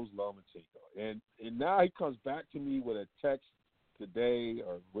Trolls Lomachenko. And now he comes back to me with a text today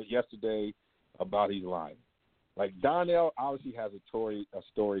or yesterday about he's lying. Like, Darnell obviously has a story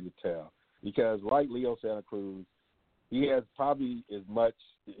to tell, because like Leo Santa Cruz, he has probably as much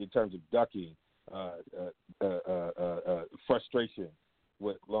in terms of ducking frustration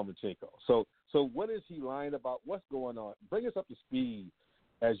with Lomachenko. So what is he lying about? What's going on? Bring us up to speed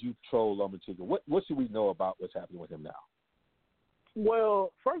as you troll Lomachenko. What should we know about what's happening with him now?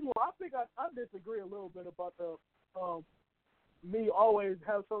 Well, first of all, I think I disagree a little bit about the me always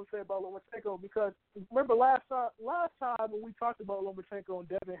have something to say about Lomachenko, because remember last time when we talked about Lomachenko and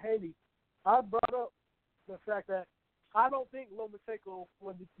Devin Haney, I brought up the fact that I don't think Lomachenko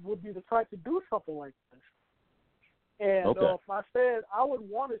would be the type to do something like this. And I said I would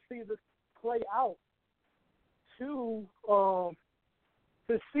want to see this play out to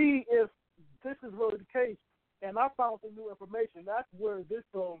see if this is really the case. And I found some new information. That's where this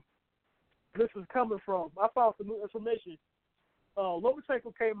is coming from. I found some new information.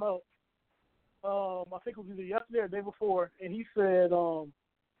 Lomachenko came out, I think it was either yesterday or the day before, and he said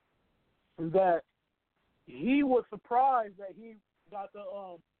that he was surprised that he got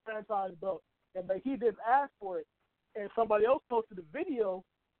the franchise belt and that he didn't ask for it. And somebody else posted a video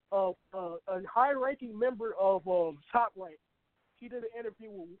of a high-ranking member of Top Rank. He did an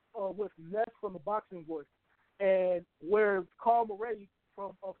interview with Ness from the Boxing Voice. And where Carl Murray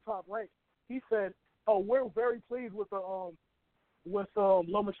of Top Rank, he said, we're very pleased with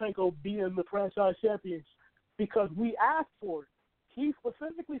Lomachenko being the franchise champion because we asked for it. He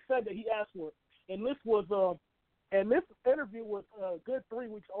specifically said that he asked for it. And this interview was a good 3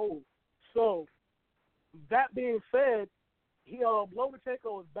 weeks old. So that being said,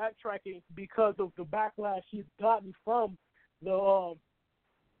 Lomachenko is backtracking because of the backlash he's gotten from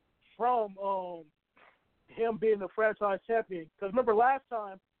him being the franchise champion. Because remember last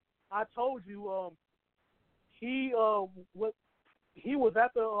time I told you he was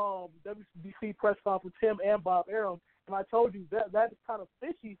at the WBC press conference, him and Bob Arum, and I told you that is kind of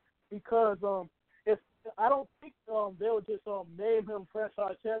fishy because I don't think they'll just name him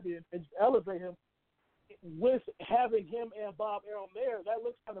franchise champion and elevate him. With having him and Bob Arum there, that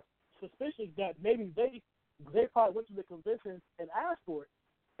looks kind of suspicious that maybe they probably went to the convention and asked for it.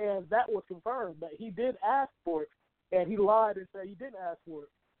 And that was confirmed that he did ask for it, and he lied and said he didn't ask for it.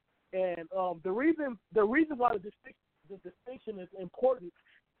 And the reason why the distinction is important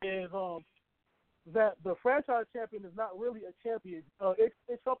is that the franchise champion is not really a champion.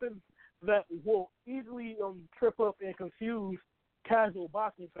 It's something that will easily trip up and confuse casual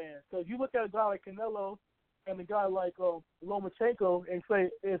boxing fans. Because you look at a guy like Canelo and a guy like Lomachenko and say,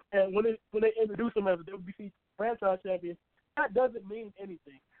 when they introduce him as a WBC franchise champion, that doesn't mean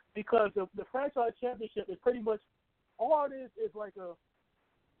anything. Because the franchise championship is pretty much all it is like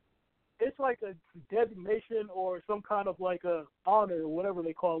it's like a designation or some kind of like a honor or whatever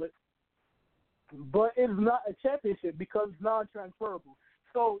they call it. But it's not a championship because it's non-transferable.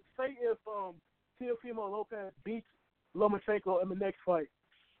 So say if Teofimo Lopez beats Lomachenko in the next fight,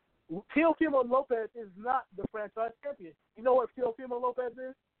 Teofimo Lopez is not the franchise champion. You know what Teofimo Lopez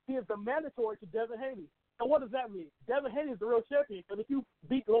is? He is the mandatory to Devin Haney. And what does that mean? Devin Haney is the real champion. Because if you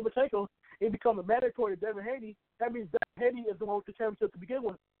beat Lomachenko and become a mandatory to Devin Haney, that means Devin Haney is the one with the championship to begin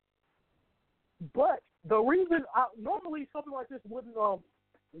with. But the reason normally something like this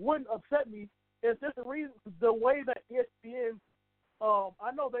wouldn't upset me is just the way that ESPN.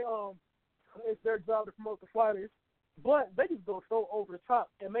 I know it's their job to promote the fighters, but they just go so over the top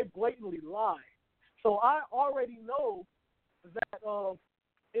and they blatantly lie. So I already know that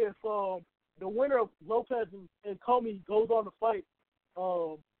if the winner of Lopez and Comey goes on to fight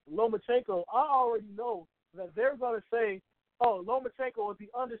Lomachenko, I already know that they're going to say, oh, Lomachenko is the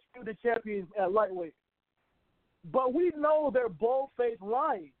undisputed champion at lightweight. But we know they're bold-faced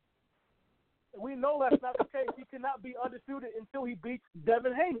lying. We know that's not the case. He cannot be undisputed until he beats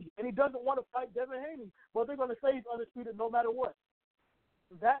Devin Haney, and he doesn't want to fight Devin Haney. But they're going to say he's undisputed no matter what.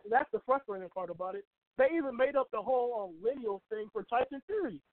 That's the frustrating part about it. They even made up the whole lineal thing for Tyson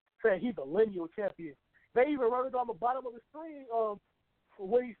Fury, saying he's a lineal champion. They even wrote it on the bottom of the screen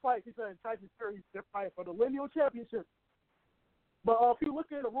when he fights. He said Tyson Fury, they're fighting for the lineal championship. But if you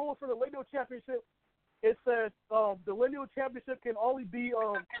look at the rules for the lineal championship, it says the lineal championship can only be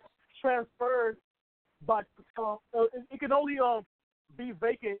transferred by it can only be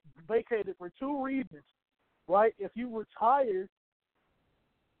vacated for two reasons, right? If you retire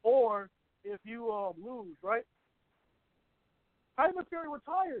or if you lose, right? Tyson Fury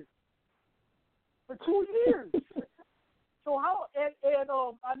retired for 2 years. So how? And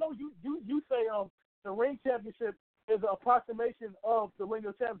I know you say the ring championship is an approximation of the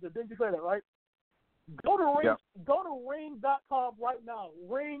lineal championship. Didn't you say that, right? Go to ring. Yeah. Go to ring.com right now.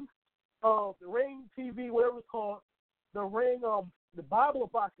 The Ring TV, whatever it's called, the Ring, the Bible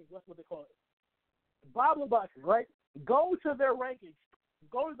of Boxing, that's what they call it. The Bible of Boxing, right? Go to their rankings.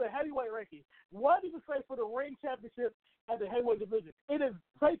 Go to the heavyweight ranking. What does it say for the Ring Championship at the heavyweight division? It is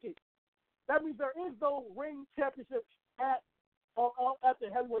vacant. That means there is no Ring Championship at the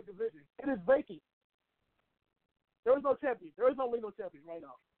heavyweight division. It is vacant. There is no champion. There is no legal champion right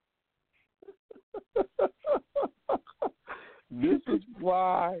now. This is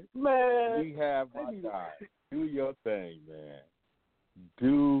why, man, we have my guy. Do your thing, man.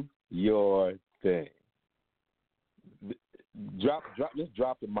 Do your thing. Just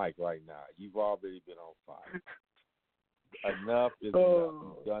drop the mic right now. You've already been on fire. Enough is enough.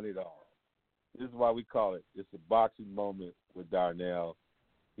 You've done it all. This is why we call it. It's a boxing moment with Darnell.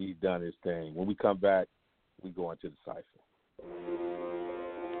 He's done his thing. When we come back, we go into the Cipher.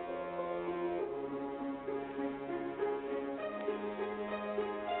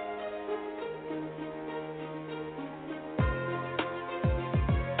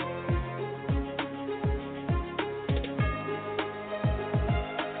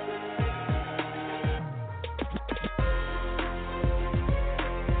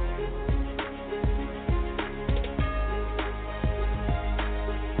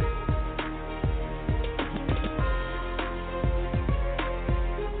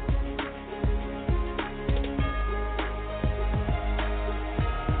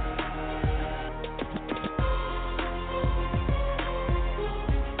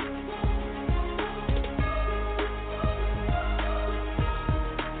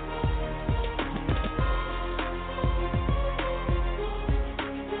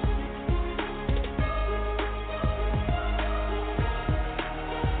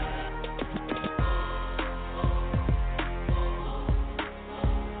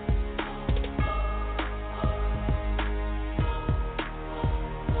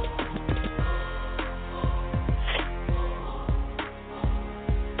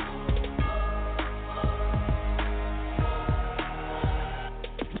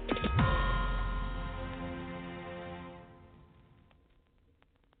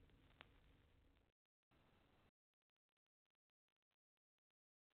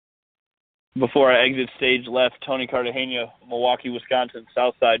 Before I exit stage left, Tony Cartagena, Milwaukee, Wisconsin,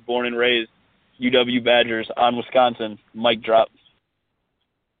 Southside, born and raised, UW Badgers on Wisconsin. Mic drop.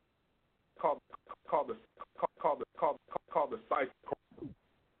 Call the Cipher.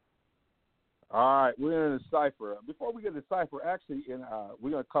 All right, we're in the Cipher. Before we get to the Cipher, actually,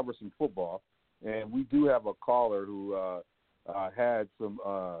 we're going to cover some football, and we do have a caller who had some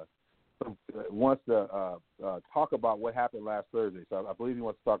wants to talk about what happened last Thursday. So I believe he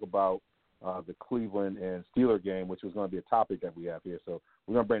wants to talk about the Cleveland and Steeler game, which was going to be a topic that we have here. So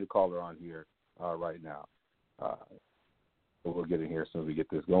we're going to bring the caller on here right now. So we'll get in here as soon as we get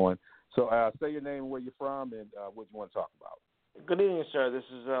this going. So say your name, where you're from, and what you want to talk about. Good evening, sir. This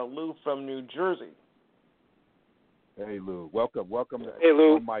is Lou from New Jersey. Hey, Lou. Welcome. Hey,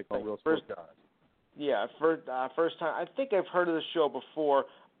 Lou. Mike on Real Sports Guys. Yeah, first time. I think I've heard of the show before,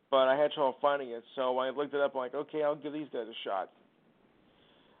 but I had trouble finding it. So when I looked it up, I'm like, okay, I'll give these guys a shot.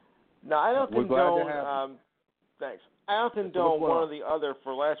 Now, I don't condone. Thanks. I don't condone one or the other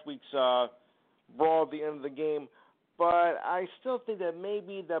for last week's brawl at the end of the game, but I still think that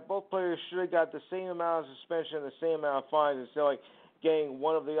maybe that both players should have got the same amount of suspension and the same amount of fines instead of getting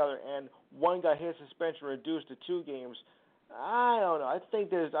one of the other, and one got his suspension reduced to 2 games. I don't know. I think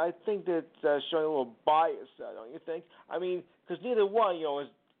that's showing a little bias, don't you think? I mean, because neither one,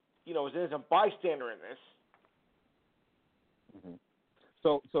 is a bystander in this. Mm-hmm.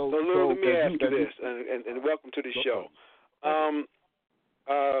 So Lou, let me ask you this, and welcome to the show.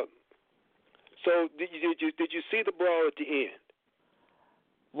 So did you see the brawl at the end?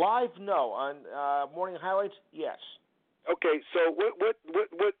 Live, no. On morning highlights, yes. Okay, so what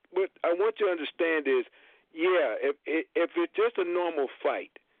I want you to understand is, if it's just a normal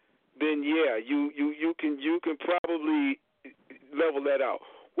fight, then you can probably level that out.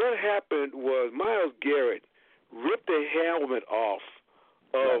 What happened was Myles Garrett ripped the helmet off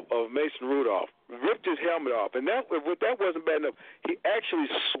of Mason Rudolph, ripped his helmet off, and that wasn't bad enough. He actually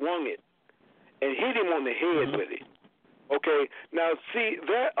swung it and hit him on the head with it. Okay, now see,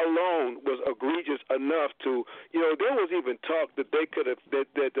 that alone was egregious enough to, there was even talk that they could have,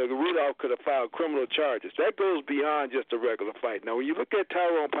 that Rudolph could have filed criminal charges. That goes beyond just a regular fight. Now, when you look at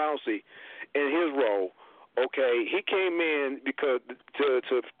Tyrone Pouncey and his role, okay, he came in because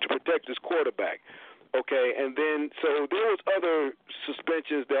to protect his quarterback. Okay, and then so there was other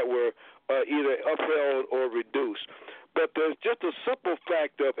suspensions that were either upheld or reduced. But there's just a simple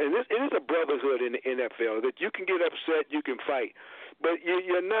fact of, and it is a brotherhood in the NFL, that you can get upset, you can fight, but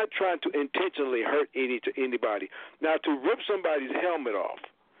you're not trying to intentionally hurt anybody. Now, to rip somebody's helmet off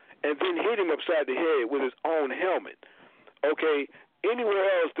and then hit him upside the head with his own helmet, okay, anywhere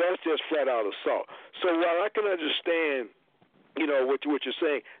else, that's just flat-out assault. So while I can understand, what you're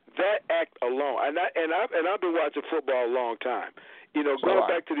saying, that act alone, and I've been watching football a long time. Going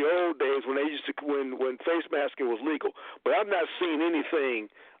back to the old days when they used to when face masking was legal, but I've not seen anything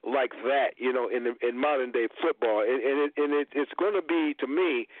like that, in modern day football. And it's going to be, to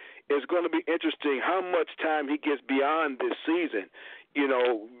me, it's going to be interesting how much time he gets beyond this season.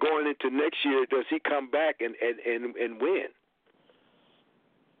 Going into next year, does he come back and win?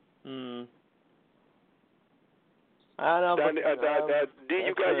 I don't know. Do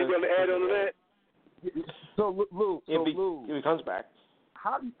you guys are going to add on to that? So Lou, if he comes back,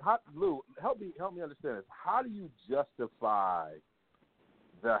 Lou, help me understand this. How do you justify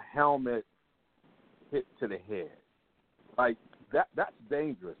the helmet hit to the head? Like that's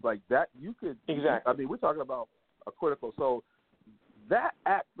dangerous. Like that, you could exactly. I mean, we're talking about a critical. So that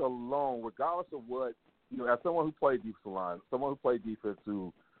act alone, regardless of what as someone who played defensive line, someone who played defense,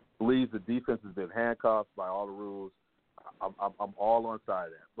 who believes the defense has been handcuffed by all the rules. I'm all on side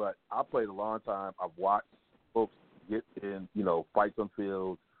of that. But I played a long time. I've watched folks get in, fights on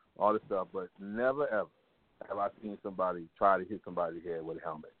fields, all this stuff, but never, ever have I seen somebody try to hit somebody in the head with a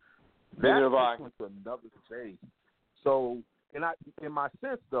helmet. That went to another stage. So, in my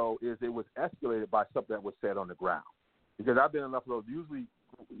sense, though, is it was escalated by something that was said on the ground. Because I've been in enough of those. Usually,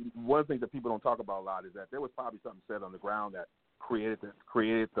 one of the things that people don't talk about a lot is that there was probably something said on the ground that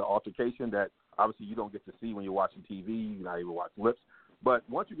created the altercation that obviously you don't get to see when you're watching TV. You're not even watching lips. But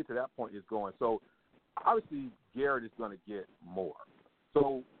once you get to that point, it's going. So obviously Garrett is going to get more.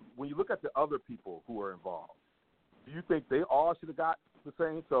 So when you look at the other people who are involved, do you think they all should have got the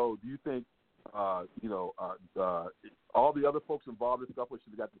same? So do you think all the other folks involved in stuff should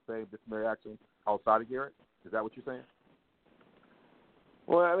have got the same disciplinary action outside of Garrett? Is that what you're saying?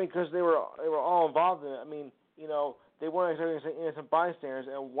 Well, I mean, because they were all involved in it. I mean, they weren't exactly innocent bystanders,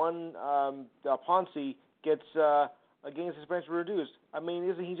 and one Ponce gets a game suspension reduced. I mean,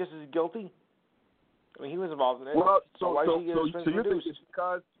 isn't he just as guilty? I mean, he was involved in it. Well, so why should he get suspension you reduced? think it's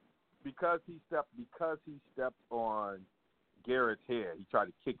because he stepped on Garrett's head, he tried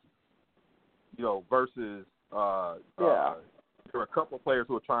to kick him, versus there are a couple of players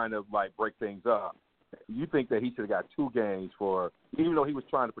who are trying to break things up. You think that he should have got 2 games for, even though he was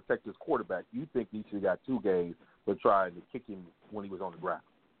trying to protect his quarterback, you think he should have got 2 games for trying to kick him when he was on the ground?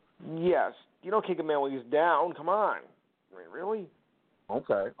 Yes. You don't kick a man when he's down. Come on. I mean, really?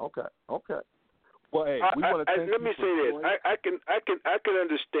 Okay. Well, hey, we want to let me say this. I can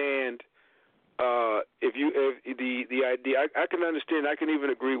understand if the idea, I can understand. I can even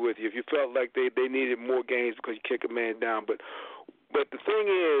agree with you if you felt like they needed more games because you kick a man down. But the thing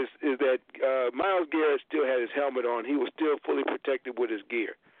is that Myles Garrett still had his helmet on. He was still fully protected with his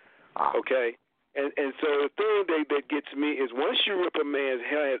gear. Okay. And so the thing that gets me is once you rip a man's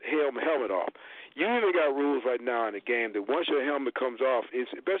helmet off, you even got rules right now in the game that once your helmet comes off,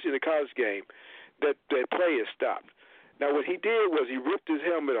 especially in the college game, that play is stopped. Now what he did was he ripped his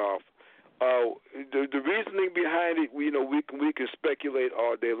helmet off. The reasoning behind it, we can speculate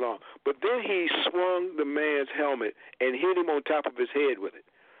all day long. But then he swung the man's helmet and hit him on top of his head with it.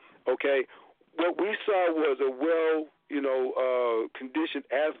 Okay, what we saw was a conditioned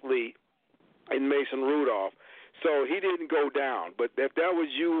athlete in Mason Rudolph, so he didn't go down. But if that was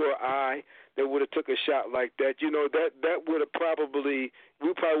you or I that would have took a shot like that, that would have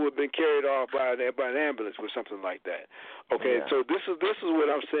we probably would have been carried off by an ambulance or something like that. Okay, yeah. So this is what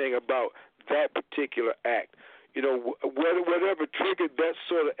I'm saying about that particular act. Whatever triggered that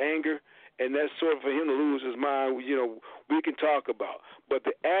sort of anger and that sort of for him to lose his mind, we can talk about. But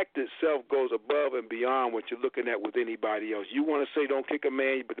the act itself goes above and beyond what you're looking at with anybody else. You want to say don't kick a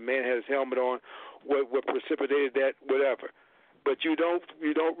man, but the man had his helmet on. What precipitated that? Whatever. But you don't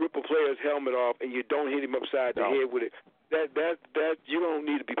rip a player's helmet off and you don't hit him upside the head with it. That you don't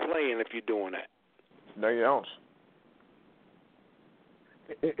need to be playing if you're doing that. No, you don't.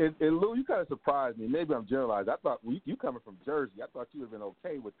 And Lou, you kind of surprised me. Maybe I'm generalized. I thought you coming from Jersey, I thought you would have been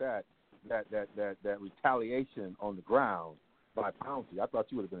okay with that retaliation on the ground by Pouncey. I thought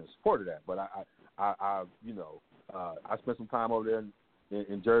you would have been in support of that. But I spent some time over there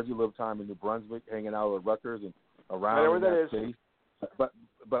in Jersey, a little time in New Brunswick, hanging out with Rutgers and around in that space. But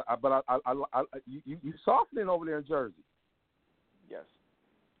you softening over there in Jersey. Yes.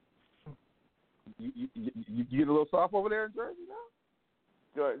 You get a little soft over there in Jersey now?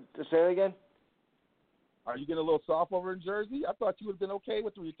 Go to say it again. Are you getting a little soft over in Jersey? I thought you would have been okay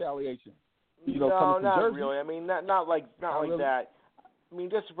with the retaliation. No, coming from not Jersey. really. I mean, not like really? that. I mean,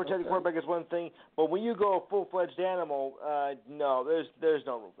 just to protect the quarterback is one thing, but when you go a full-fledged animal, no, there's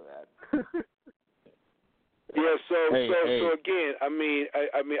no room for that. Yeah. So again, I mean,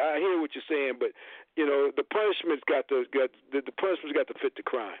 I hear what you're saying, but the punishment's got to fit the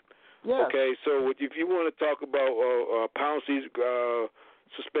crime. Yeah. Okay. So if you want to talk about Pouncey's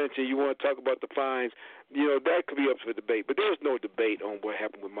suspension, you want to talk about the fines, that could be up for debate. But there's no debate on what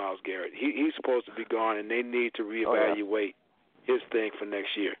happened with Myles Garrett. He's supposed to be gone, and they need to reevaluate his thing for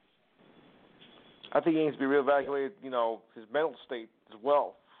next year. I think he needs to be reevaluated, his mental state as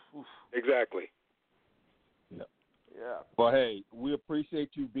well. Oof. Exactly. Yeah. Well, hey, we appreciate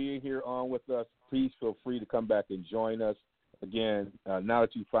you being here on with us. Please feel free to come back and join us. Again, now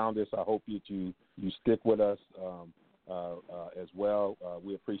that you found us, I hope that you stick with us as well.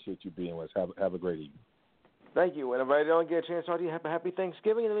 We appreciate you being with us. Have a great evening. Thank you. And if I don't get a chance to talk to you, have a happy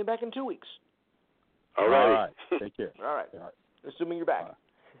Thanksgiving, and then be back in 2 weeks. All right. Take care. All right. Assuming you're back.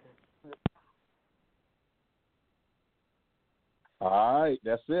 All right.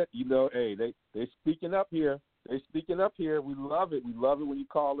 That's it. Hey, they speaking up here. We love it. We love it when you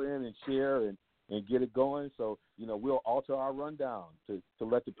call in and share and get it going. So, we'll alter our rundown to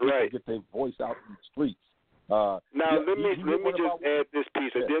let the people get their voice out in the streets. Now, let me just add this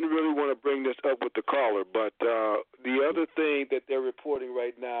piece. I didn't really want to bring this up with the caller, but the other thing that they're reporting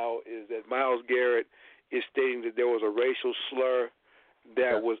right now is that Myles Garrett is stating that there was a racial slur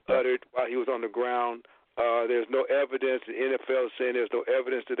that was uttered while he was on the ground. There's no evidence. The NFL is saying there's no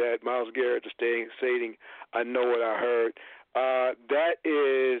evidence to that. Myles Garrett is stating, I know what I heard. That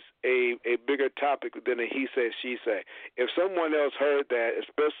is a bigger topic than a he say, she say. If someone else heard that,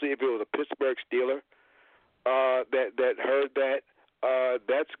 especially if it was a Pittsburgh Steeler that heard that,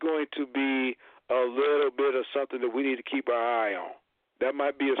 that's going to be a little bit of something that we need to keep our eye on. That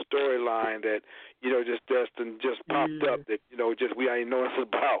might be a storyline that, just popped up that, we ain't know nothing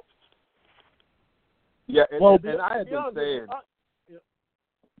about. Yeah, and I had been saying.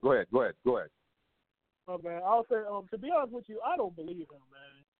 Go ahead. Oh, man, I'll say, to be honest with you, I don't believe him,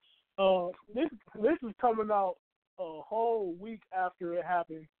 man. This is coming out a whole week after it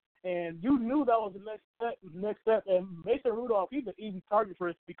happened, and you knew that was the next step. And Mason Rudolph, he's an easy target for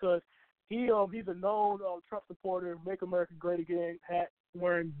us because he's a known Trump supporter, Make America Great Again hat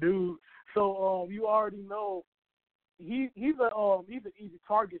wearing dude. So you already know he's an easy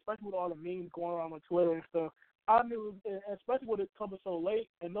target, especially with all the memes going around on Twitter and stuff. I knew, especially with it coming so late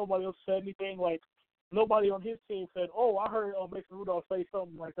and nobody else said anything. Like nobody on his team said, "Oh, I heard Mason Rudolph say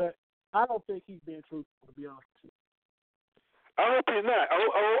something like that." I don't think he's being truthful, to be honest with you. I hope he's not.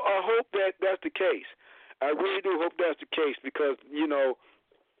 I hope that's the case. I really do hope that's the case because,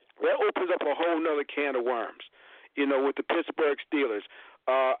 that opens up a whole nother can of worms, with the Pittsburgh Steelers.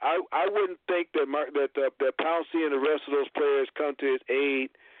 I wouldn't think that Pouncey and the rest of those players come to his aid,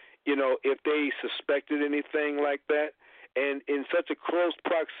 if they suspected anything like that. And in such a close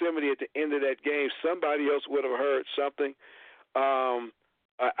proximity at the end of that game, somebody else would have heard something.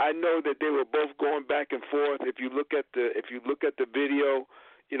 I know that they were both going back and forth. If you look at the video,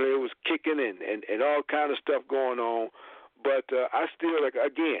 it was kicking and all kind of stuff going on. But I still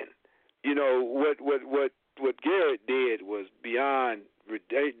again, what Garrett did was beyond.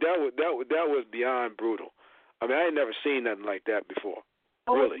 That was beyond brutal. I mean, I had never seen nothing like that before.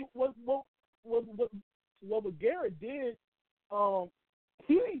 Really. What Garrett did, I'm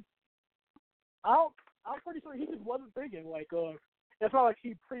pretty sure he just wasn't thinking it's not like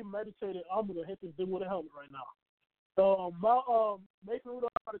he premeditated. I'm gonna hit this dude with a helmet right now. Mason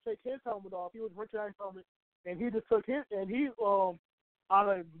Rudolph tried to take his helmet off. He was wrenching his helmet, and he just took his. And he out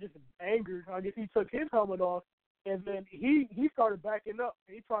of just anger, I guess he took his helmet off, and then he started backing up.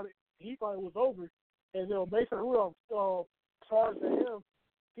 He thought it was over, and then Mason Rudolph charged at him.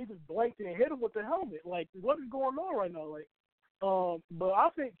 He just blanked and hit him with the helmet. What is going on right now? But I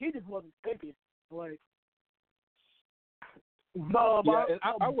think he just wasn't thinking.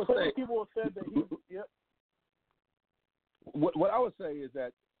 I would say people have said that he. Yep. What I would say is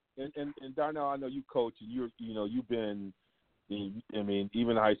that, and Darnell, I know you coach, and you've been,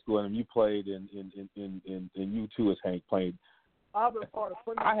 even in high school, and you played, and you too as Hank played. I've been part of.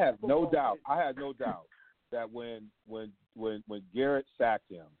 I have no doubt that when Garrett sacked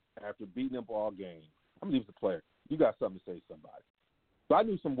him after beating him all game, I'm gonna leave the player. You got something to say to somebody. So I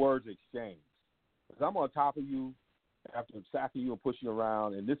knew some words exchanged. Because I'm on top of you after sacking you and pushing you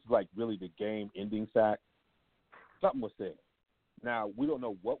around, and this is really the game-ending sack. Something was said. Now, we don't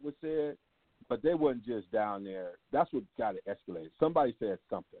know what was said, but they wasn't just down there. That's what got it escalated. Somebody said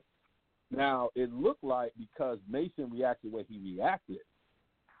something. Now, it looked like because Mason reacted the way he reacted,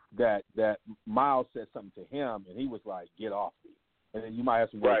 that Miles said something to him, and he was like, "Get off me." And then you might have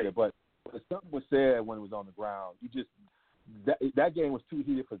some words there, but something was said when it was on the ground. That game was too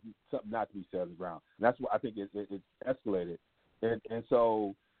heated for something not to be said on the ground. And that's what I think it escalated. And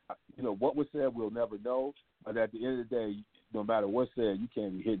so, what was said we'll never know. But at the end of the day, no matter what's said, you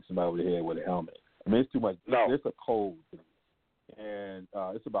can't be hitting somebody over the head with a helmet. I mean, it's too much. No. It's a code, and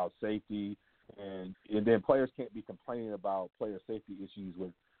it's about safety. And then players can't be complaining about player safety issues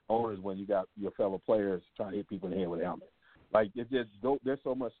with owners when you got your fellow players trying to hit people in the head with a helmet. There's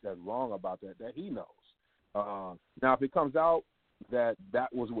so much that's wrong about that he knows. Now, if it comes out that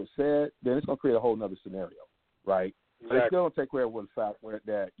was what said, then it's going to create a whole other scenario, right? Exactly. But it still don't take away with the fact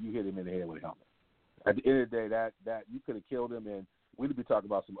that you hit him in the head with a helmet. At the end of the day, that you could have killed him, and we'd be talking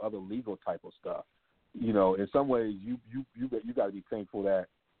about some other legal type of stuff. In some ways, you got to be thankful that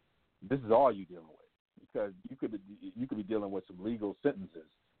this is all you're dealing with, because you could be dealing with some legal sentences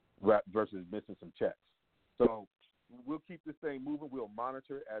versus missing some checks. So we'll keep this thing moving. We'll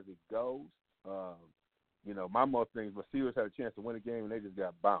monitor it as it goes. My most things, the Steelers had a chance to win a game and they just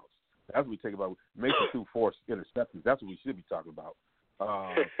got bounced. That's what we take about Mason 2 forced interceptions. That's what we should be talking about.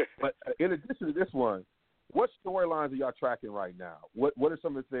 But in addition to this one, what storylines are y'all tracking right now? What are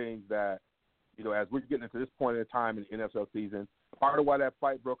some of the things that, as we're getting into this point in time in the NFL season, part of why that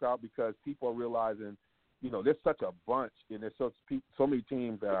fight broke out because people are realizing, there's such a bunch and there's so many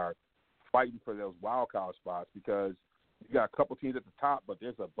teams that are fighting for those wild card spots because you got a couple teams at the top, but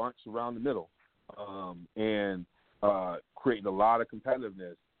there's a bunch around the middle. And creating a lot of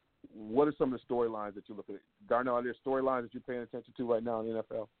competitiveness. What are some of the storylines that you're looking at? Darnell, are there storylines that you're paying attention to right now in the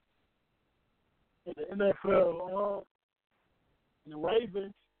NFL? In the NFL, the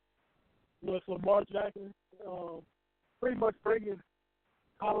Ravens with Lamar Jackson pretty much bringing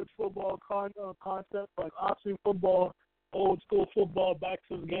college football concepts like option football, old school football back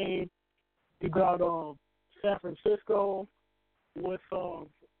to the game. You got San Francisco with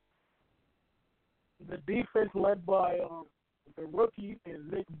the defense led by the rookie and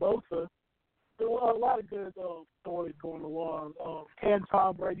Nick Bosa. There were a lot of good stories going along. Can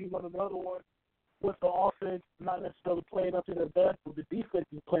Tom Brady run another one with the offense not necessarily playing up to their best, but the defense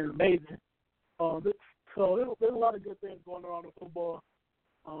is playing amazing. So there's a lot of good things going on in football.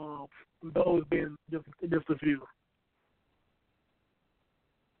 Those being just a few.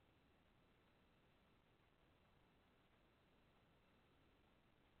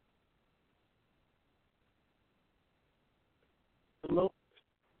 Hello?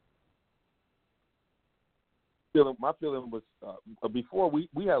 My feeling was before we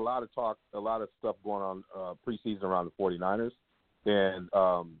had a lot of talk, a lot of stuff going on preseason around the 49ers. And,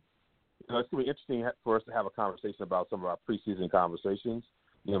 it's going to be interesting for us to have a conversation about some of our preseason conversations.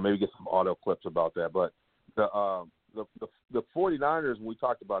 maybe get some audio clips about that. But the 49ers, when we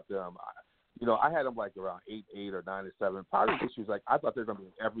talked about them, I had them like around 8-8 or 9-7. Part of the issue is like I thought they were going to be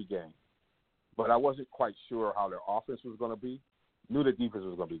in every game, but I wasn't quite sure how their offense was going to be. Knew the defense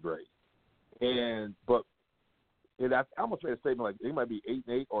was going to be great, but I almost made a statement like they might be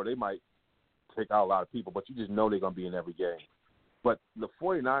 8-8 or they might take out a lot of people, but you just know they're going to be in every game. But the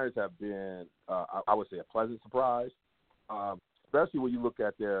 49ers have been, I would say, a pleasant surprise, especially when you look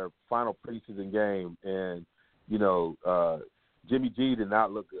at their final preseason game. And, Jimmy G did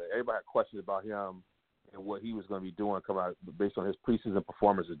not look good. Everybody had questions about him and what he was going to be doing coming out based on his preseason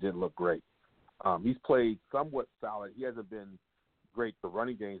performance. It didn't look great. He's played somewhat solid. He hasn't been great. The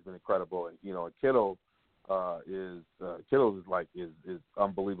running game's been incredible. And, Kittle is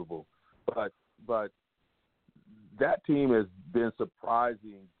unbelievable. But that team has been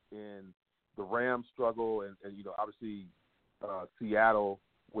surprising in the Rams struggle and obviously Seattle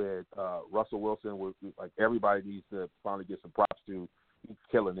with Russell Wilson, like everybody needs to finally get some props to. He's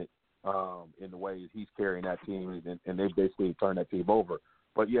killing it in the way he's carrying that team, and they basically turned that team over.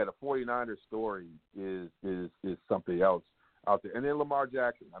 But, yeah, the 49ers story is something else out there. And then Lamar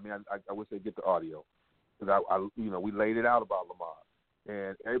Jackson. I mean, I wish they'd get the audio because, we laid it out about Lamar.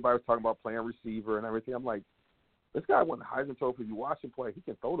 And everybody was talking about playing receiver and everything. I'm like, this guy won the Heisman Trophy. You watch him play, he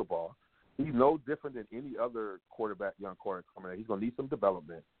can throw the ball. He's no different than any other young quarterback coming in. He's going to need some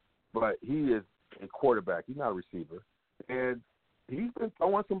development, but he is a quarterback. He's not a receiver. And he's been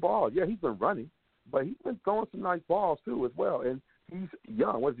throwing some balls. Yeah, he's been running, but he's been throwing some nice balls too as well. And he's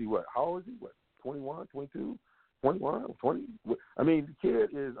young. What is he? How old is he? 21, 22, 21, 20? I mean, the kid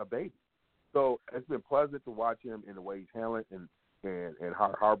is a baby. So it's been pleasant to watch him in the way he's handling and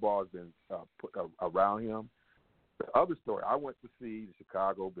how Harbaugh has been put around him. The other story, I went to see the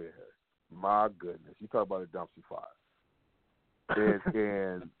Chicago Bears. My goodness, you talk about a dumpster fire.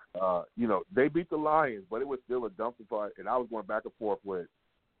 And they beat the Lions, but it was still a dumpster fire. And I was going back and forth with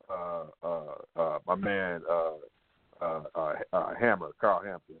my man Carl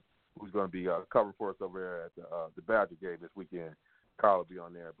Hampton, who's going to be covering for us over there at the Badger game this weekend. Carl will be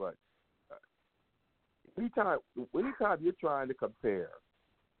on there. But anytime you're trying to compare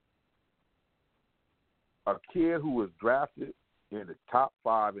a kid who was drafted in the top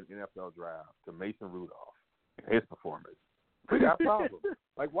 5 in the NFL draft to Mason Rudolph and his performance, we got problems.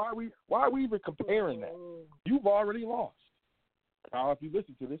 Like, why are we even comparing that? You've already lost. Now, if you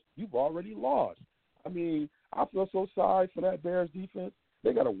listen to this, you've already lost. I mean, I feel so sorry for that Bears defense.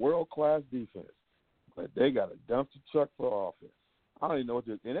 They got a world-class defense, but they got a dumpster truck for offense. I don't even know what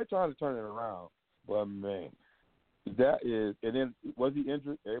to do. And they're trying to turn it around. But, man, that is – and then was he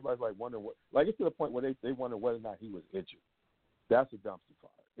injured? Everybody's, like, wondering what – like, it's to the point where they wonder whether or not he was injured. That's a dumpster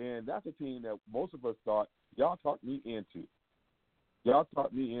fire. And that's a team that most of us thought y'all talked me into. Y'all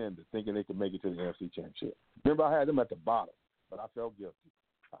talked me into thinking they could make it to the NFC Championship. Remember, I had them at the bottom, but I felt guilty.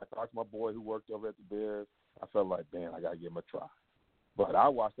 I talked to my boy who worked over at the Bears. I felt like, man, I got to give him a try. But I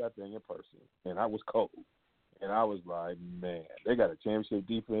watched that thing in person, and I was cold. And I was like, man, they got a championship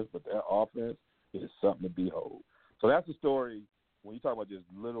defense, but their offense is something to behold. So that's the story. When you talk about just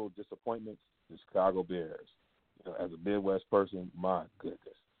little disappointments, the Chicago Bears, as a Midwest person, my goodness,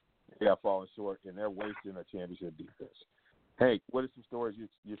 they are falling short, and they're wasting a championship defense. Hank, what are some stories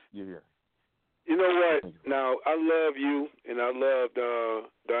you hear? You know what? Now, I love you, and I love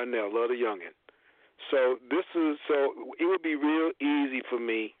Darnell, love the youngin'. So it would be real easy for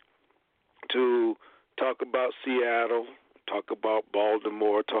me to talk about Seattle, talk about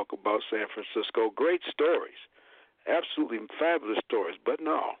Baltimore, talk about San Francisco. Great stories, absolutely fabulous stories. But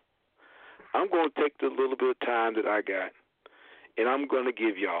no, I'm going to take the little bit of time that I got, and I'm going to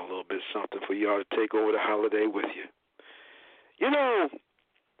give y'all a little bit of something for y'all to take over the holiday with you. You know,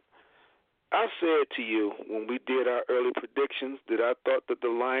 I said to you when we did our early predictions that I thought that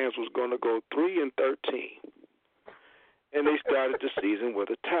the Lions was going to go 3-13, and they started the season with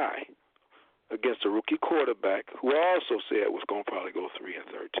a tie against a rookie quarterback who I also said was going to probably go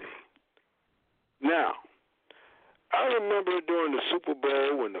 3-13. Now, I remember during the Super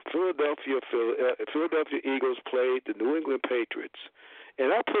Bowl when the Philadelphia Eagles played the New England Patriots,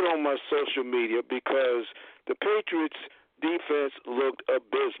 and I put on my social media because the Patriots' defense looked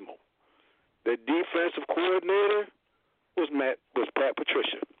abysmal. The defensive coordinator was Pat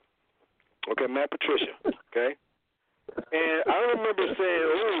Patricia. Okay, Matt Patricia. Okay? And I remember saying,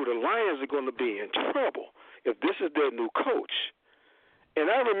 the Lions are going to be in trouble if this is their new coach. And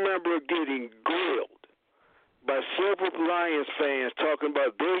I remember getting grilled by several Lions fans talking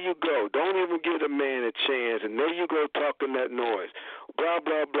about, there you go, don't even give a man a chance, and there you go talking that noise, blah,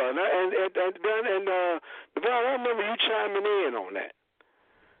 blah, blah. And Devon, I remember you chiming in on that.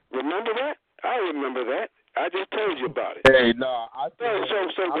 Remember that? I remember that. I just told you about it. Hey, no, So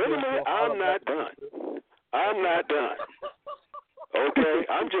wait a minute. I'm not done. I'm not done. Okay?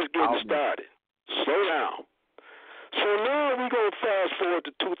 I'm just getting started. Slow down. So now we're going to fast forward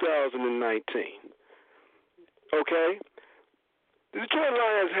to 2019. Okay? The Detroit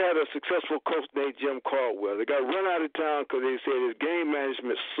Lions had a successful coach named Jim Caldwell. They got run out of town because they said his game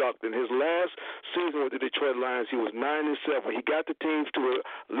management sucked. In his last season with the Detroit Lions, he was 9-7. He got the teams to an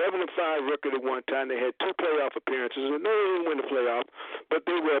 11-5 record at one time. They had 2 playoff appearances, and they didn't win the playoff, but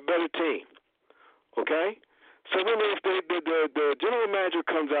they were a better team. Okay? So then the general manager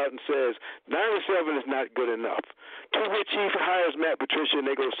comes out and says 9-7 is not good enough. To which he hires Matt Patricia and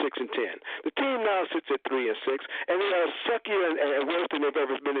they go 6-10. The team now sits at 3-6, and they are suckier and worse than they've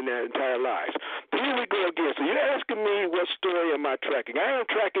ever been in their entire lives. But here we go again. So you're asking me what story am I tracking? I am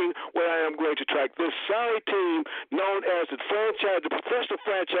tracking what I am going to track. This sorry team known as the professional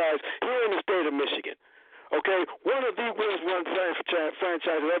franchise here in the state of Michigan. Okay, one of the worst run franchises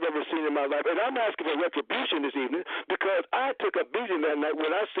I've ever seen in my life. And I'm asking for retribution this evening because I took a beating that night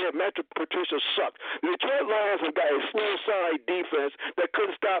when I said Matt Patricia sucked. The Detroit Lions have got a slow, sorry defense that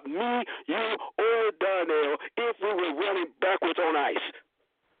couldn't stop me, you, or Darnell if we were running backwards on ice.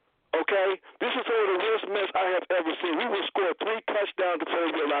 Okay? This is some of the worst mess I have ever seen. We would score 3 touchdowns before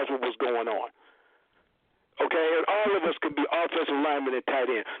we realized what was going on. Okay? And all of us could be offensive linemen and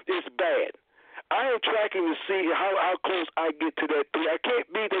tight end. It's bad. I am tracking to see how close I get to that 3.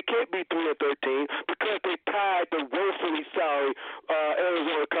 They can't be 3-13 because they tied the woefully sorry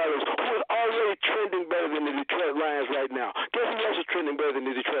Arizona Cardinals, who is already trending better than the Detroit Lions right now. Guess who else is trending better than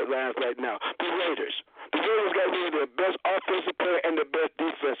the Detroit Lions right now? The Raiders. The Raiders got rid of their best offensive player and their best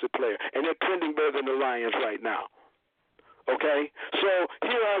defensive player, and they're trending better than the Lions right now. Okay? So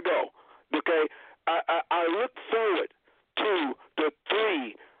here I go. Okay? I look forward to the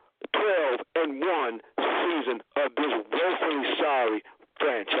 3-12-1 season of this woefully sorry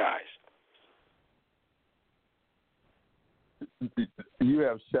franchise. You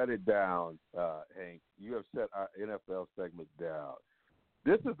have shut it down, Hank. You have shut our NFL segment down.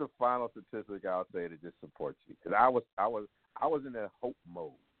 This is the final statistic I'll say that just supports you. Because I was in that hope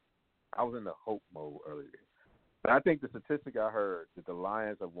mode. I was in the hope mode earlier. And I think the statistic I heard that the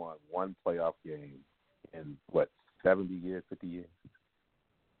Lions have won 1 playoff game in 70 years, 50 years.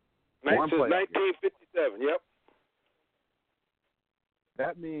 Since 1957, yep.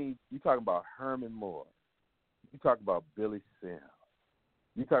 That means you're talking about Herman Moore. You're talking about Billy Sims.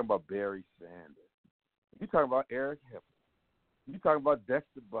 You're talking about Barry Sanders. You're talking about Eric Hipple. You're talking about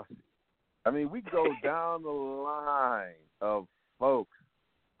Dexter Bussey. I mean, we go down the line of folks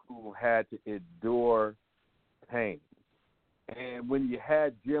who had to endure pain. And when you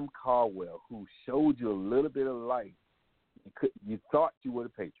had Jim Caldwell, who showed you a little bit of light, you thought you were the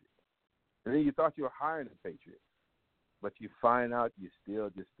Patriots. And then you thought you were hiring the Patriots. But you find out you're still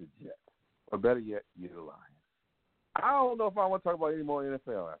just the Jets. Or better yet, you're the Lions. I don't know if I want to talk about any more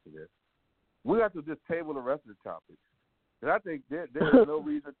NFL after this. We have to just table the rest of the topics. And I think there's no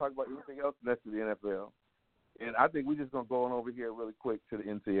reason to talk about anything else next to the NFL. And I think we're just going to go on over here really quick to the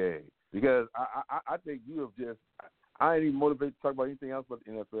NCAA. Because I think you have just – I ain't even motivated to talk about anything else but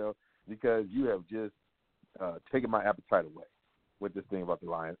the NFL because you have just taken my appetite away with this thing about the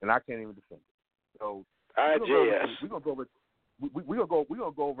Lions. And I can't even defend it. So we're going to go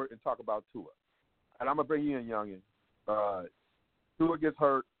over and talk about Tua. And I'm going to bring you in, youngin. Tua gets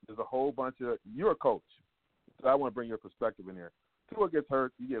hurt. There's a whole bunch of – you're a coach. So I want to bring your perspective in here. Tua gets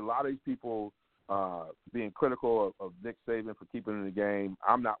hurt. You get a lot of these people being critical of Nick Saban for keeping him in the game.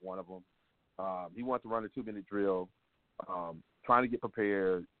 I'm not one of them. He wants to run a 2-minute drill, trying to get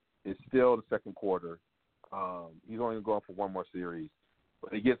prepared. It's still the second quarter. He's only going for one more series.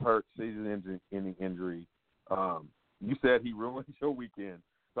 But he gets hurt, season-ending injury. You said he ruined your weekend.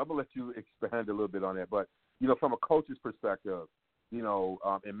 So I'm going to let you expand a little bit on that. But, you know, from a coach's perspective, you know,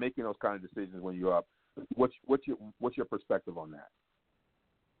 and making those kind of decisions when you're up, what's your perspective on that?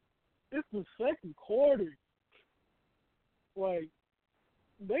 It's the second quarter. Like,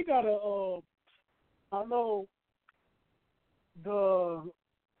 they got to, I know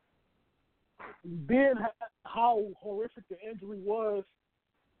being how horrific the injury was,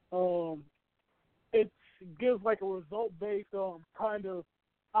 it gives like a result-based kind of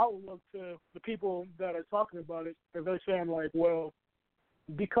outlook to the people that are talking about it. Because they're saying like, well,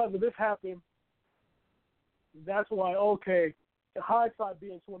 because of this happened, that's why, okay, hindsight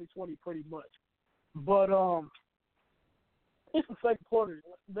being 20/20 pretty much. But it's the second quarter.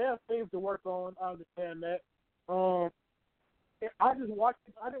 They have things to work on. I understand that. I didn't watch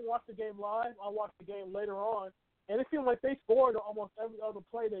the game live. I watched the game later on, and it seemed like they scored on almost every other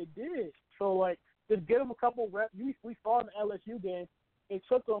play they did. So, like, just get them a couple reps. We saw in the LSU game, it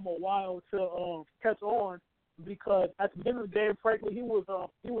took them a while to catch on because at the beginning of the game, frankly, he was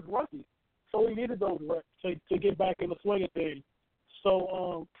rookie. So he needed those reps to get back in the swing of things.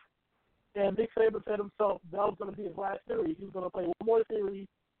 So, and Nick Saban said himself that was going to be his last series. He was going to play one more series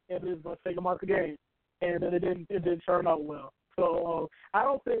and then he was going to take him out the game. And then it didn't turn out well. So I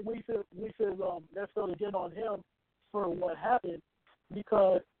don't think we should necessarily get on him for what happened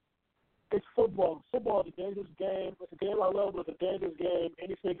because it's football. Football is a dangerous game. It's a game I love, but it's a dangerous game.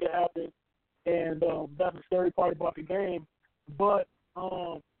 Anything can happen, and that's the scary part about the game. But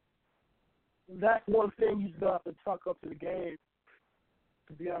that's one thing you just have to chalk up to the game,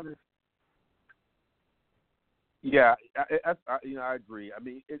 to be honest. Yeah, I agree. I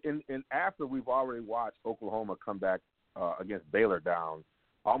mean, and after we've already watched Oklahoma come back against Baylor down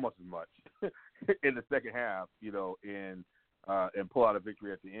almost as much in the second half, and pull out a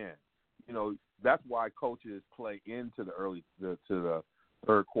victory at the end. That's why coaches play into the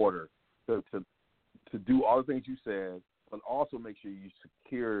third quarter to do all the things you said, but also make sure you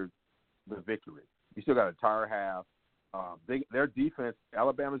secure the victory. You still got a entire half. Their defense,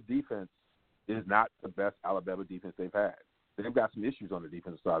 Alabama's defense, is not the best Alabama defense they've had. They've got some issues on the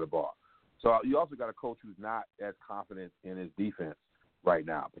defensive side of the ball. So you also got a coach who's not as confident in his defense right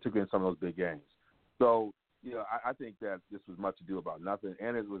now, particularly in some of those big games. So, I think that this was much ado about nothing,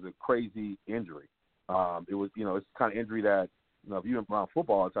 and it was a crazy injury. It was, it's the kind of injury that, if you're around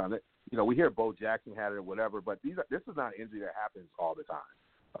football all the time, we hear Bo Jackson had it or whatever, but this is not an injury that happens all the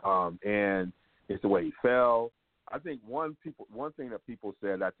time. And it's the way he fell. I think one thing that people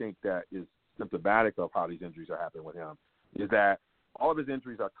said, I think that is symptomatic of how these injuries are happening with him, is that all of his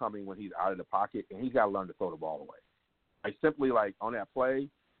injuries are coming when he's out of the pocket, and he's got to learn to throw the ball away. Like, simply, like, on that play,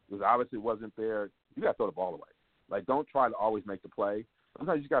 because obviously it wasn't there, you got to throw the ball away. Like, don't try to always make the play.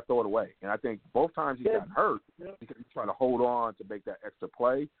 Sometimes you just got to throw it away. And I think both times he got hurt because he's trying to hold on to make that extra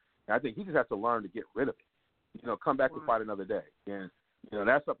play. And I think he just has to learn to get rid of it. Come back and fight another day. And,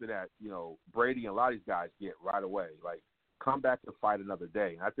 that's something that, Brady and a lot of these guys get right away. Like, come back and fight another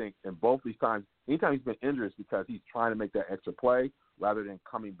day. And I think in both these times, anytime he's been injured, it's because he's trying to make that extra play rather than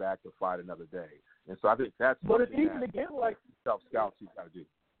coming back to fight another day. And so I think that's something that self-scouts he's got to do.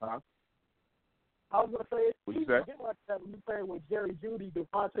 I was going to say, it's easy to get like that when you play with Jerry Jeudy,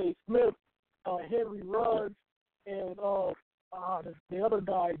 Devontae Smith, Henry Ruggs, and the other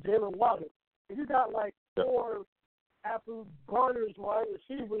guy, Jalen Wilder. If you got like four absolute burners, right,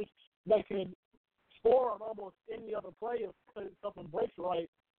 receivers that can score on almost any other play if something breaks right,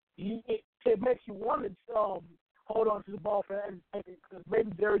 it makes you want to hold on to the ball for that because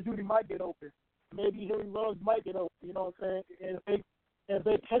maybe Jerry Jeudy might get open. Maybe Henry Ruggs might get open, you know what I'm saying? And if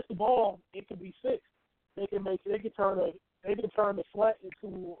they catch the ball, it could be 6. They can turn the flat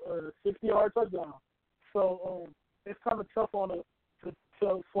into a 60-yard touchdown. So it's kind of tough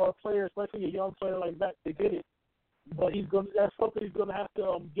for a player, especially a young player like that, to get it. But that's something he's gonna have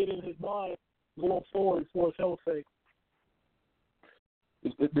to get in his mind going forward for his health's sake.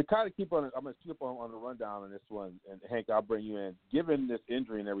 To kind of keep on, I'm going to keep on the rundown on this one, and Hank, I'll bring you in. Given this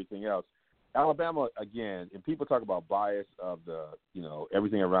injury and everything else, Alabama, again, and people talk about bias of the,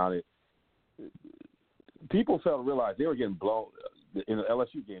 everything around it, people fail to realize they were getting blown in the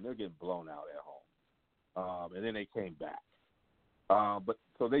LSU game. They were getting blown out at home, and then they came back. But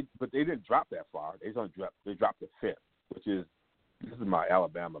they didn't drop that far. They dropped to 5th, which is, this is my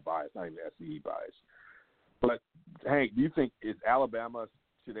Alabama bias, not even SCE bias. But Hank, do you think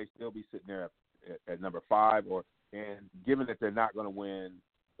should they still be sitting there at number 5, and given that they're not going to win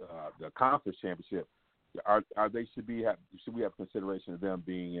the conference championship, should we have consideration of them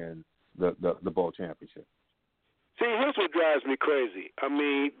being in the bowl championship? See, here's what drives me crazy. I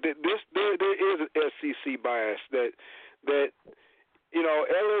mean, there is an SEC bias that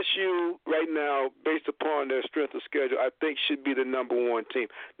LSU right now, based upon their strength of schedule, I think should be the number 1 team.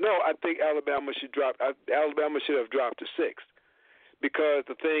 No, I think Alabama should have dropped to 6th. Because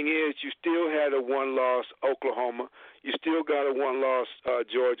the thing is, you still had a 1-loss Oklahoma. You still got a 1-loss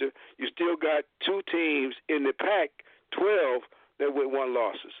Georgia. You still got 2 teams in the Pac-12 that with 1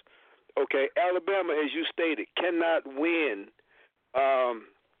 losses. Okay, Alabama, as you stated, cannot win.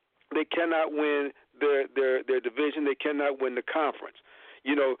 They cannot win their division. They cannot win the conference.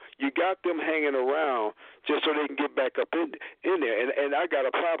 You got them hanging around just so they can get back up in there. And I got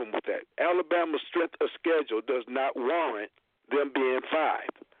a problem with that. Alabama's strength of schedule does not warrant them being 5,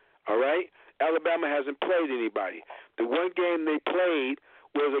 all right? Alabama hasn't played anybody. The one game they played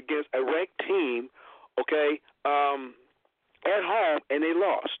was against a ranked team, okay, at home, and they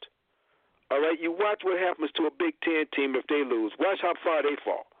lost, All right, you watch what happens to a Big Ten team if they lose. Watch how far they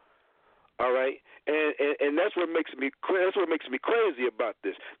fall. All right, and that's what makes me crazy about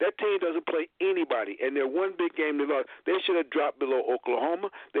this. That team doesn't play anybody, and their one big game they lost. They should have dropped below Oklahoma.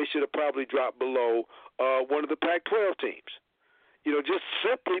 They should have probably dropped below one of the Pac-12 teams. You know, just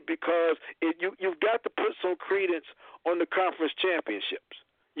simply because you've got to put some credence on the conference championships.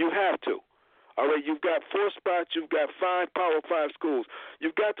 You have to. All right, you've got 4 spots. You've got 5 Power 5 schools.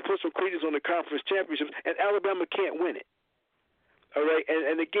 You've got to put some credence on the conference championships, and Alabama can't win it. All right,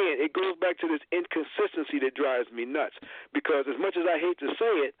 and again, it goes back to this inconsistency that drives me nuts. Because as much as I hate to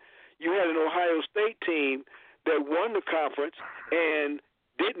say it, you had an Ohio State team that won the conference and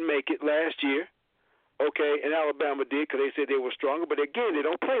didn't make it last year. Okay, and Alabama did because they said they were stronger. But again, they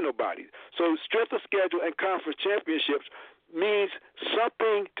don't play nobody. So strength of schedule and conference championships means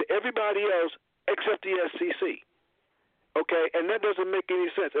something to everybody else except the SEC. Okay, and that doesn't make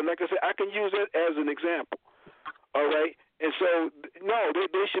any sense. And like I said, I can use that as an example. All right, and so no,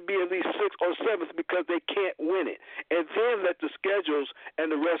 they should be at least 6th or 7th because they can't win it. And then let the schedules and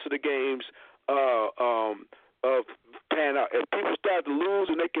the rest of the games pan out. If people start to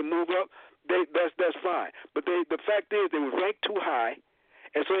lose and they can move up, that's fine. But the fact is they were ranked too high.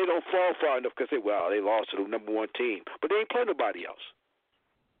 And so they don't fall far enough because they lost to the number 1 team. But they ain't playing nobody else.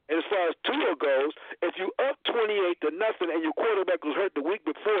 And as far as Tua goes, if you up 28-0 and your quarterback was hurt the week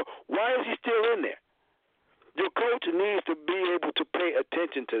before, why is he still in there? Your coach needs to be able to pay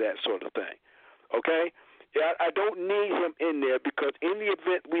attention to that sort of thing. Okay? Yeah, I don't need him in there because in the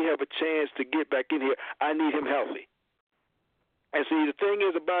event we have a chance to get back in here, I need him healthy. And see, the thing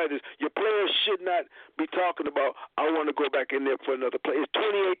is about it is your players should not be talking about, I want to go back in there for another play. It's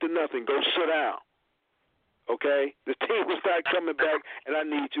 28-0. Go sit down. Okay? The team will start coming back, and I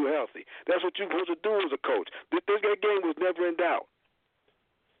need you healthy. That's what you're supposed to do as a coach. This game was never in doubt.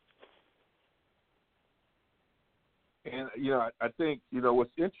 And, you know, I think, you know,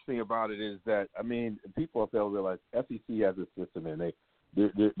 what's interesting about it is that, I mean, people fail to realize SEC has a system, and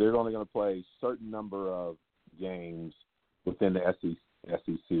they're only going to play a certain number of games within the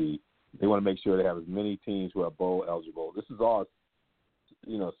SEC. They want to make sure they have as many teams who are bowl eligible. This is all,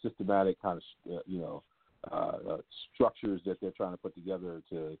 you know, systematic kind of, structures that they're trying to put together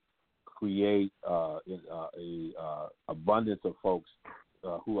to create a abundance of folks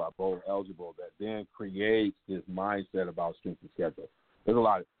who are bowl eligible that then creates this mindset about strength and schedule. There's a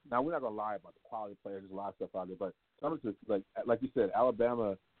lot. Now, we're not going to lie about the quality players. There's a lot of stuff out there. But like you said,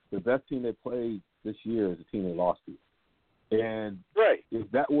 Alabama, the best team they played this year is the team they lost to. And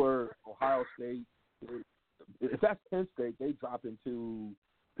if that were Ohio State, if that's Penn State, they drop into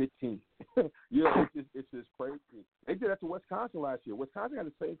 15. You know, it's just crazy. They did that to Wisconsin last year. Wisconsin had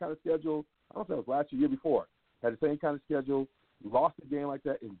the same kind of schedule. I don't know if it was last year before. Had the same kind of schedule, lost a game like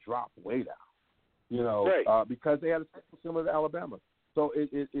that, and dropped way down. You know, because they had a schedule similar to Alabama. So it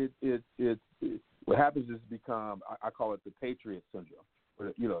what happens is become, I call it the Patriot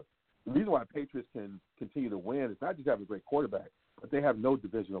syndrome. You know, the reason why Patriots can continue to win is not just having a great quarterback, but they have no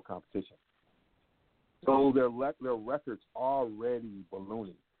divisional competition. So their records already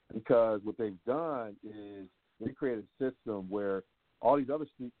ballooning because what they've done is they created a system where all these other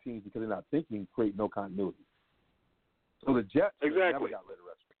teams, because they're not thinking, create no continuity. So the Jets never got rid of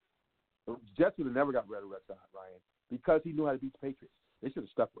Rex. The Jets would have never got rid of Rex Ryan because he knew how to beat the Patriots. They should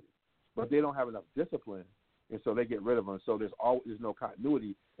have stuck with him. But they don't have enough discipline, and so they get rid of him. So there's no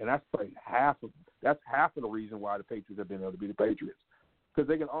continuity, and that's probably half of the reason why the Patriots have been able to beat the Patriots, because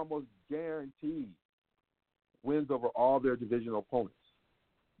they can almost guarantee wins over all their divisional opponents.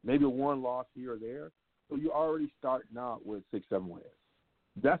 Maybe one loss here or there. So you're already starting out with 6-7 wins.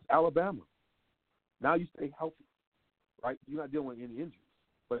 That's Alabama. Now you stay healthy, right? You're not dealing with any injuries.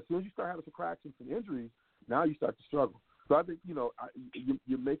 But as soon as you start having some cracks and some injuries, now you start to struggle. So I think, you know,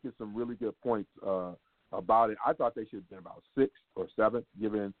 you're making some really good points about it. I thought they should have been about 6th or 7th,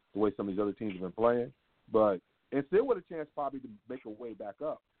 given the way some of these other teams have been playing. And still with a chance probably to make a way back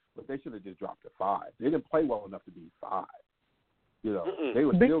up. But they should have just dropped to 5. They didn't play well enough to be 5. You know, they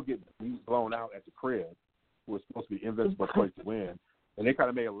were still getting blown out at the crib, who was supposed to be invincible place to win, and they kind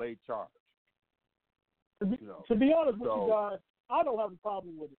of made a late charge. To be honest with you guys, I don't have a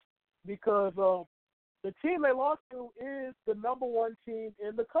problem with it because the team they lost to is the number 1 team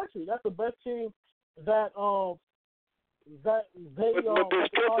in the country. That's the best team that they. But the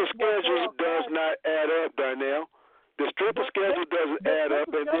strength of schedule does not add up, Darnell. The strength of schedule doesn't add up,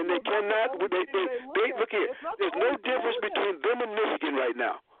 and then they cannot. They look here. There's no difference between them and Michigan right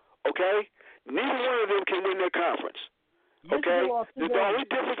now. Okay, neither one of them can win their conference. Okay? The only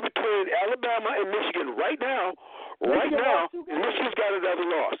difference between Alabama and Michigan right now is Michigan's got another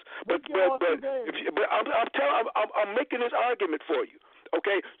loss. But I'm making this argument for you.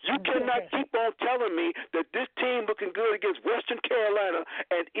 Okay, you cannot keep on telling me that this team looking good against Western Carolina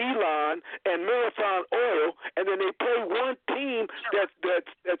and Elon and Marathon Oil, and then they play one team that's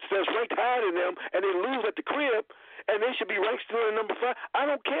ranked higher than them, and they lose at the crib, and they should be ranked still in number 5. I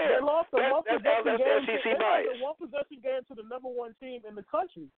don't care. They lost the that's SEC bias. They lost the one-possession game to the number 1 team in the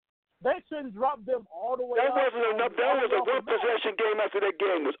country. They shouldn't drop them all the way. That wasn't enough. That was a one-possession game after that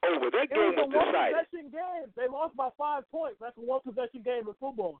game was over. That game was decided. It was a one-possession game. They lost by 5 points. That's a one-possession game in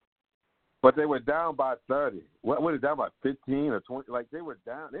football. But they were down by 30. What was it, down by 15 or 20? Like, they were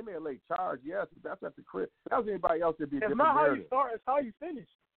down. They may have laid charge, yes, but that's at the crib. That was anybody else that'd be a different not narrative. How you start, it's how you finish.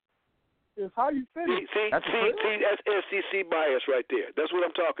 It's how you finish. See, that's SEC bias right there. That's what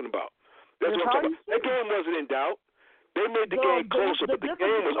I'm talking about. That's what I'm talking about. That game wasn't in doubt. They made the game closer, but the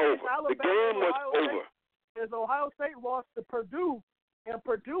game was over. The game was over. As Ohio State lost to Purdue, and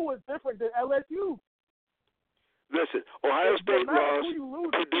Purdue was different than LSU. Listen, Ohio State lost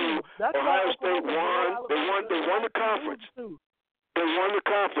to Purdue. Ohio State won. They won the conference. They won the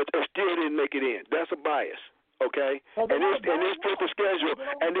conference and still didn't make it in. That's a bias. Okay? And they split the schedule.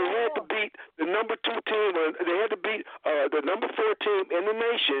 And they had to beat the number 2 team. They had to beat the number 4 team in the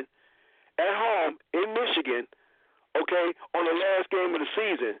nation at home in Michigan. Okay, on the last game of the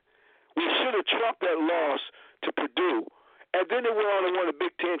season. We should have trumped that loss to Purdue, and then they went on and won a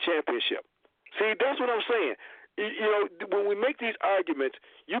Big Ten championship. See, that's what I'm saying. You know, when we make these arguments,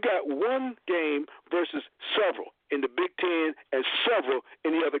 you got one game versus several in the Big Ten and several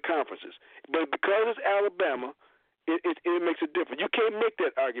in the other conferences. But because it's Alabama, it makes a difference. You can't make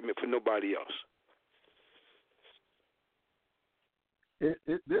that argument for nobody else.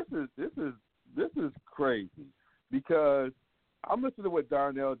 This is crazy. Because I'm listening to what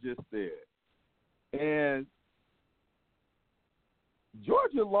Darnell just said. And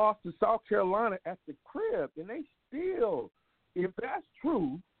Georgia lost to South Carolina at the crib. And they still, if that's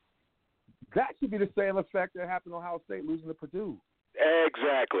true, that should be the same effect that happened to Ohio State losing to Purdue.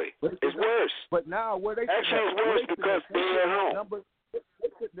 Exactly. It's worse. But now where they actually it's worse because they're at home.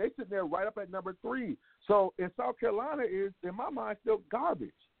 They sitting there right up at number 3. So in South Carolina is, in my mind, still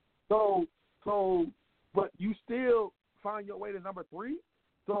garbage. But you still find your way to number 3?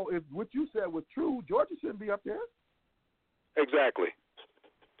 So if what you said was true, Georgia shouldn't be up there? Exactly.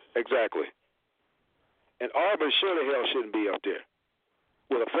 And Auburn sure the hell shouldn't be up there.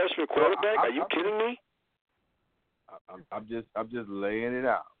 With a freshman quarterback? Are you kidding me? I'm just laying it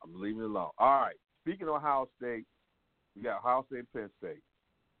out. I'm leaving it alone. All right. Speaking of Ohio State, we got Ohio State and Penn State.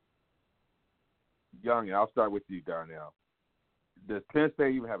 Youngin, I'll start with you, Darnell. Does Penn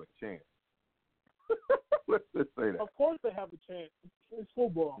State even have a chance? Let's just say that. Of course they have a chance. It's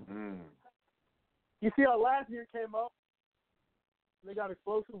football. You see how last year came up? They got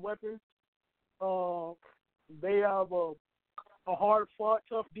explosive weapons. They have a hard-fought,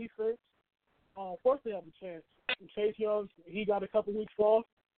 tough defense. Of course they have a chance. Chase Young, he got a couple weeks off.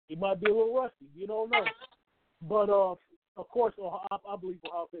 He might be a little rusty. You don't know. But, of course, I believe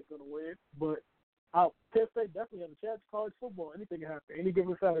Ohio State's going to win. But Penn State definitely has a chance. College football, anything can happen, any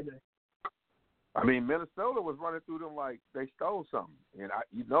given Saturday. I mean, Minnesota was running through them like they stole something. And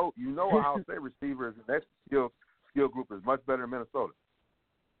you know Ohio State receivers, that skill group is much better than Minnesota.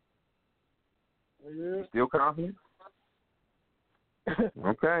 Yeah. Still confident?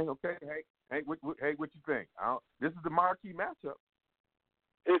 Okay. Hey, what you think? This is the marquee matchup.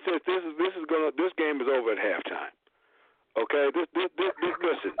 This game is over at halftime. Okay,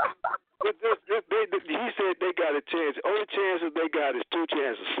 listen. He said they got a chance. The only chances they got is 2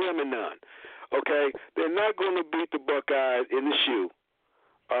 chances, slim and none. Okay, they're not going to beat the Buckeyes in the shoe.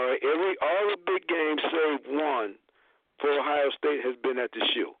 All right, all the big games save one for Ohio State has been at the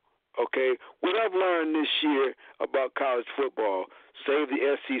shoe. Okay, what I've learned this year about college football, save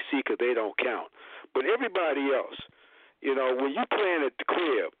the SEC because they don't count, but everybody else, you know, when you're playing at the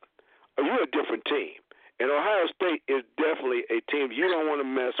crib, you're a different team. And Ohio State is definitely a team you don't want to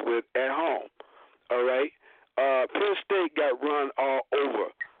mess with at home. All right, Penn State got run all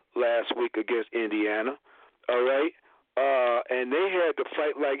over last week against Indiana, all right? And they had to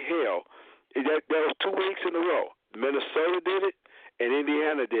fight like hell. That was 2 weeks in a row. Minnesota did it, and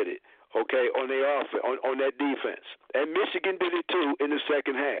Indiana did it, okay, on their on that defense. And Michigan did it, too, in the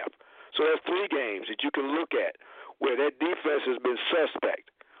second half. So that's 3 games that you can look at where that defense has been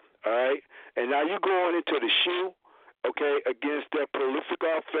suspect, all right? And now you're going into the shoe, okay, against that prolific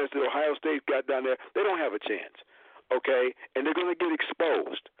offense that Ohio State got down there. They don't have a chance, okay? And they're going to get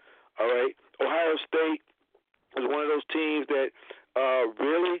exposed. All right, Ohio State is one of those teams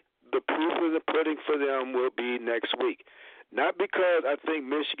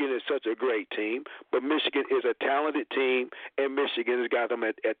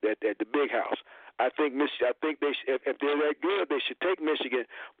at the Big House. I think they if they're that good, they should take Michigan,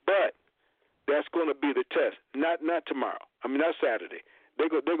 but that's going to be the test. Not tomorrow. I mean, not Saturday. They're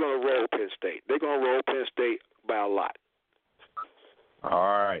going to roll Penn State. They're going to roll Penn State by a lot. All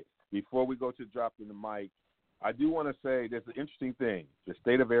right. Before we go to dropping the mic, I do want to say there's an interesting thing. The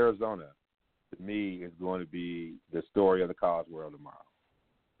state of Arizona, to me, is going to be the story of the college world tomorrow,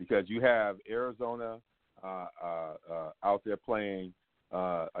 because you have Arizona out there playing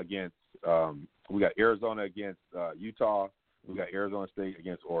against. We got Arizona against Utah. We got Arizona State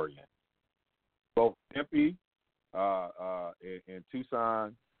against Oregon. Both Tempe and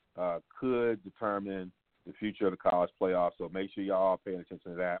Tucson could determine the future of the college playoff. So make sure y'all are paying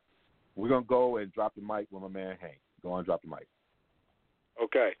attention to that. We're going to go and drop the mic with my man Hank. Go on and drop the mic.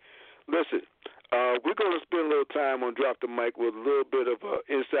 Okay. Listen, we're going to spend a little time on Drop the Mic with a little bit of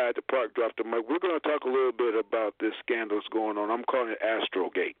inside the park Drop the Mic. We're going to talk a little bit about this scandal that's going on. I'm calling it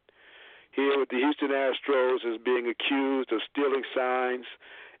Astrogate. Here with the Houston Astros is being accused of stealing signs,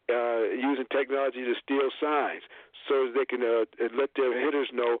 using technology to steal signs so they can let their hitters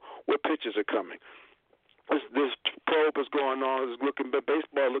know what pitches are coming. This probe is going on.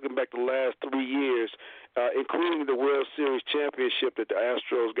 Baseball looking back the last 3 years, including the World Series championship that the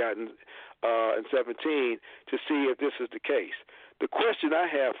Astros got in 2017, to see if this is the case. The question I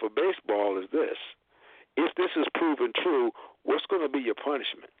have for baseball is this: if this is proven true, what's going to be your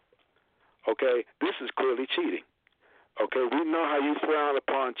punishment? Okay, this is clearly cheating. Okay, we know how you frown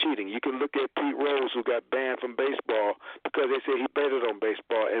upon cheating. You can look at Pete Rose, who got banned from baseball because they said he betted on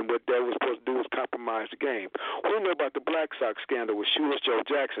baseball, and what they were supposed to do was compromise the game. We know about the Black Sox scandal with Shoeless Joe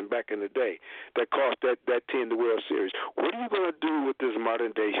Jackson back in the day that cost that team the World Series. What are you going to do with this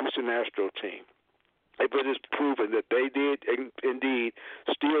modern-day Houston Astros team if it is proven that they did indeed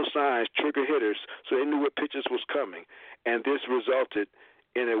steal signs, trigger hitters, so they knew what pitches was coming, and this resulted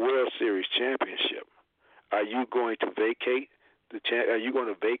in a World Series championship? Are you going to vacate the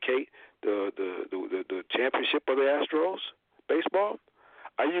championship of the Astros baseball?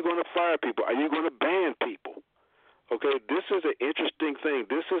 Are you going to fire people? Are you going to ban people? Okay, this is an interesting thing.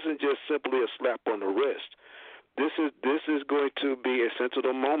 This isn't just simply a slap on the wrist. This is going to be a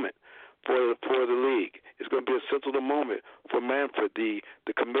sensible moment for the league. It's going to be a sensible moment for Manfred, the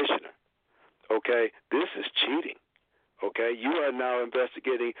commissioner. Okay, this is cheating. Okay, you are now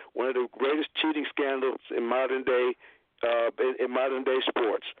investigating one of the greatest cheating scandals in modern day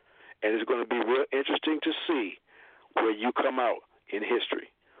sports, and it's going to be real interesting to see where you come out in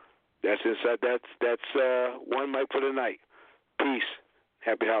history. That's one mic for the night. Peace.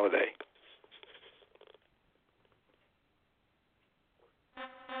 Happy holiday.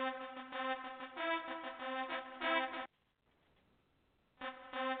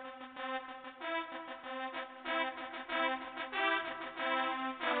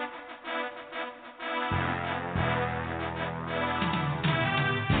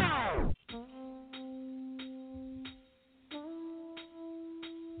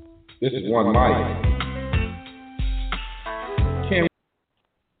 This is one mic.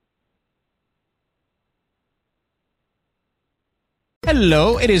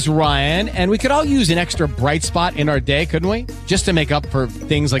 Hello, it is Ryan, and we could all use an extra bright spot in our day, couldn't we? Just to make up for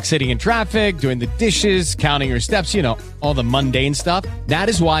things like sitting in traffic, doing the dishes, counting your steps, all the mundane stuff. That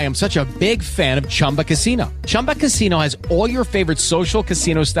is why I'm such a big fan of Chumba Casino. Chumba Casino has all your favorite social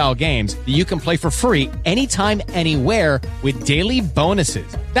casino-style games that you can play for free anytime, anywhere with daily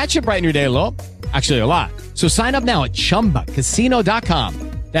bonuses. That should brighten your day a little. Actually, a lot. So sign up now at ChumbaCasino.com.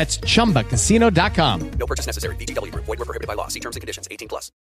 That's ChumbaCasino.com. No purchase necessary. VGW Group. Void where prohibited by law. See terms and conditions. 18+.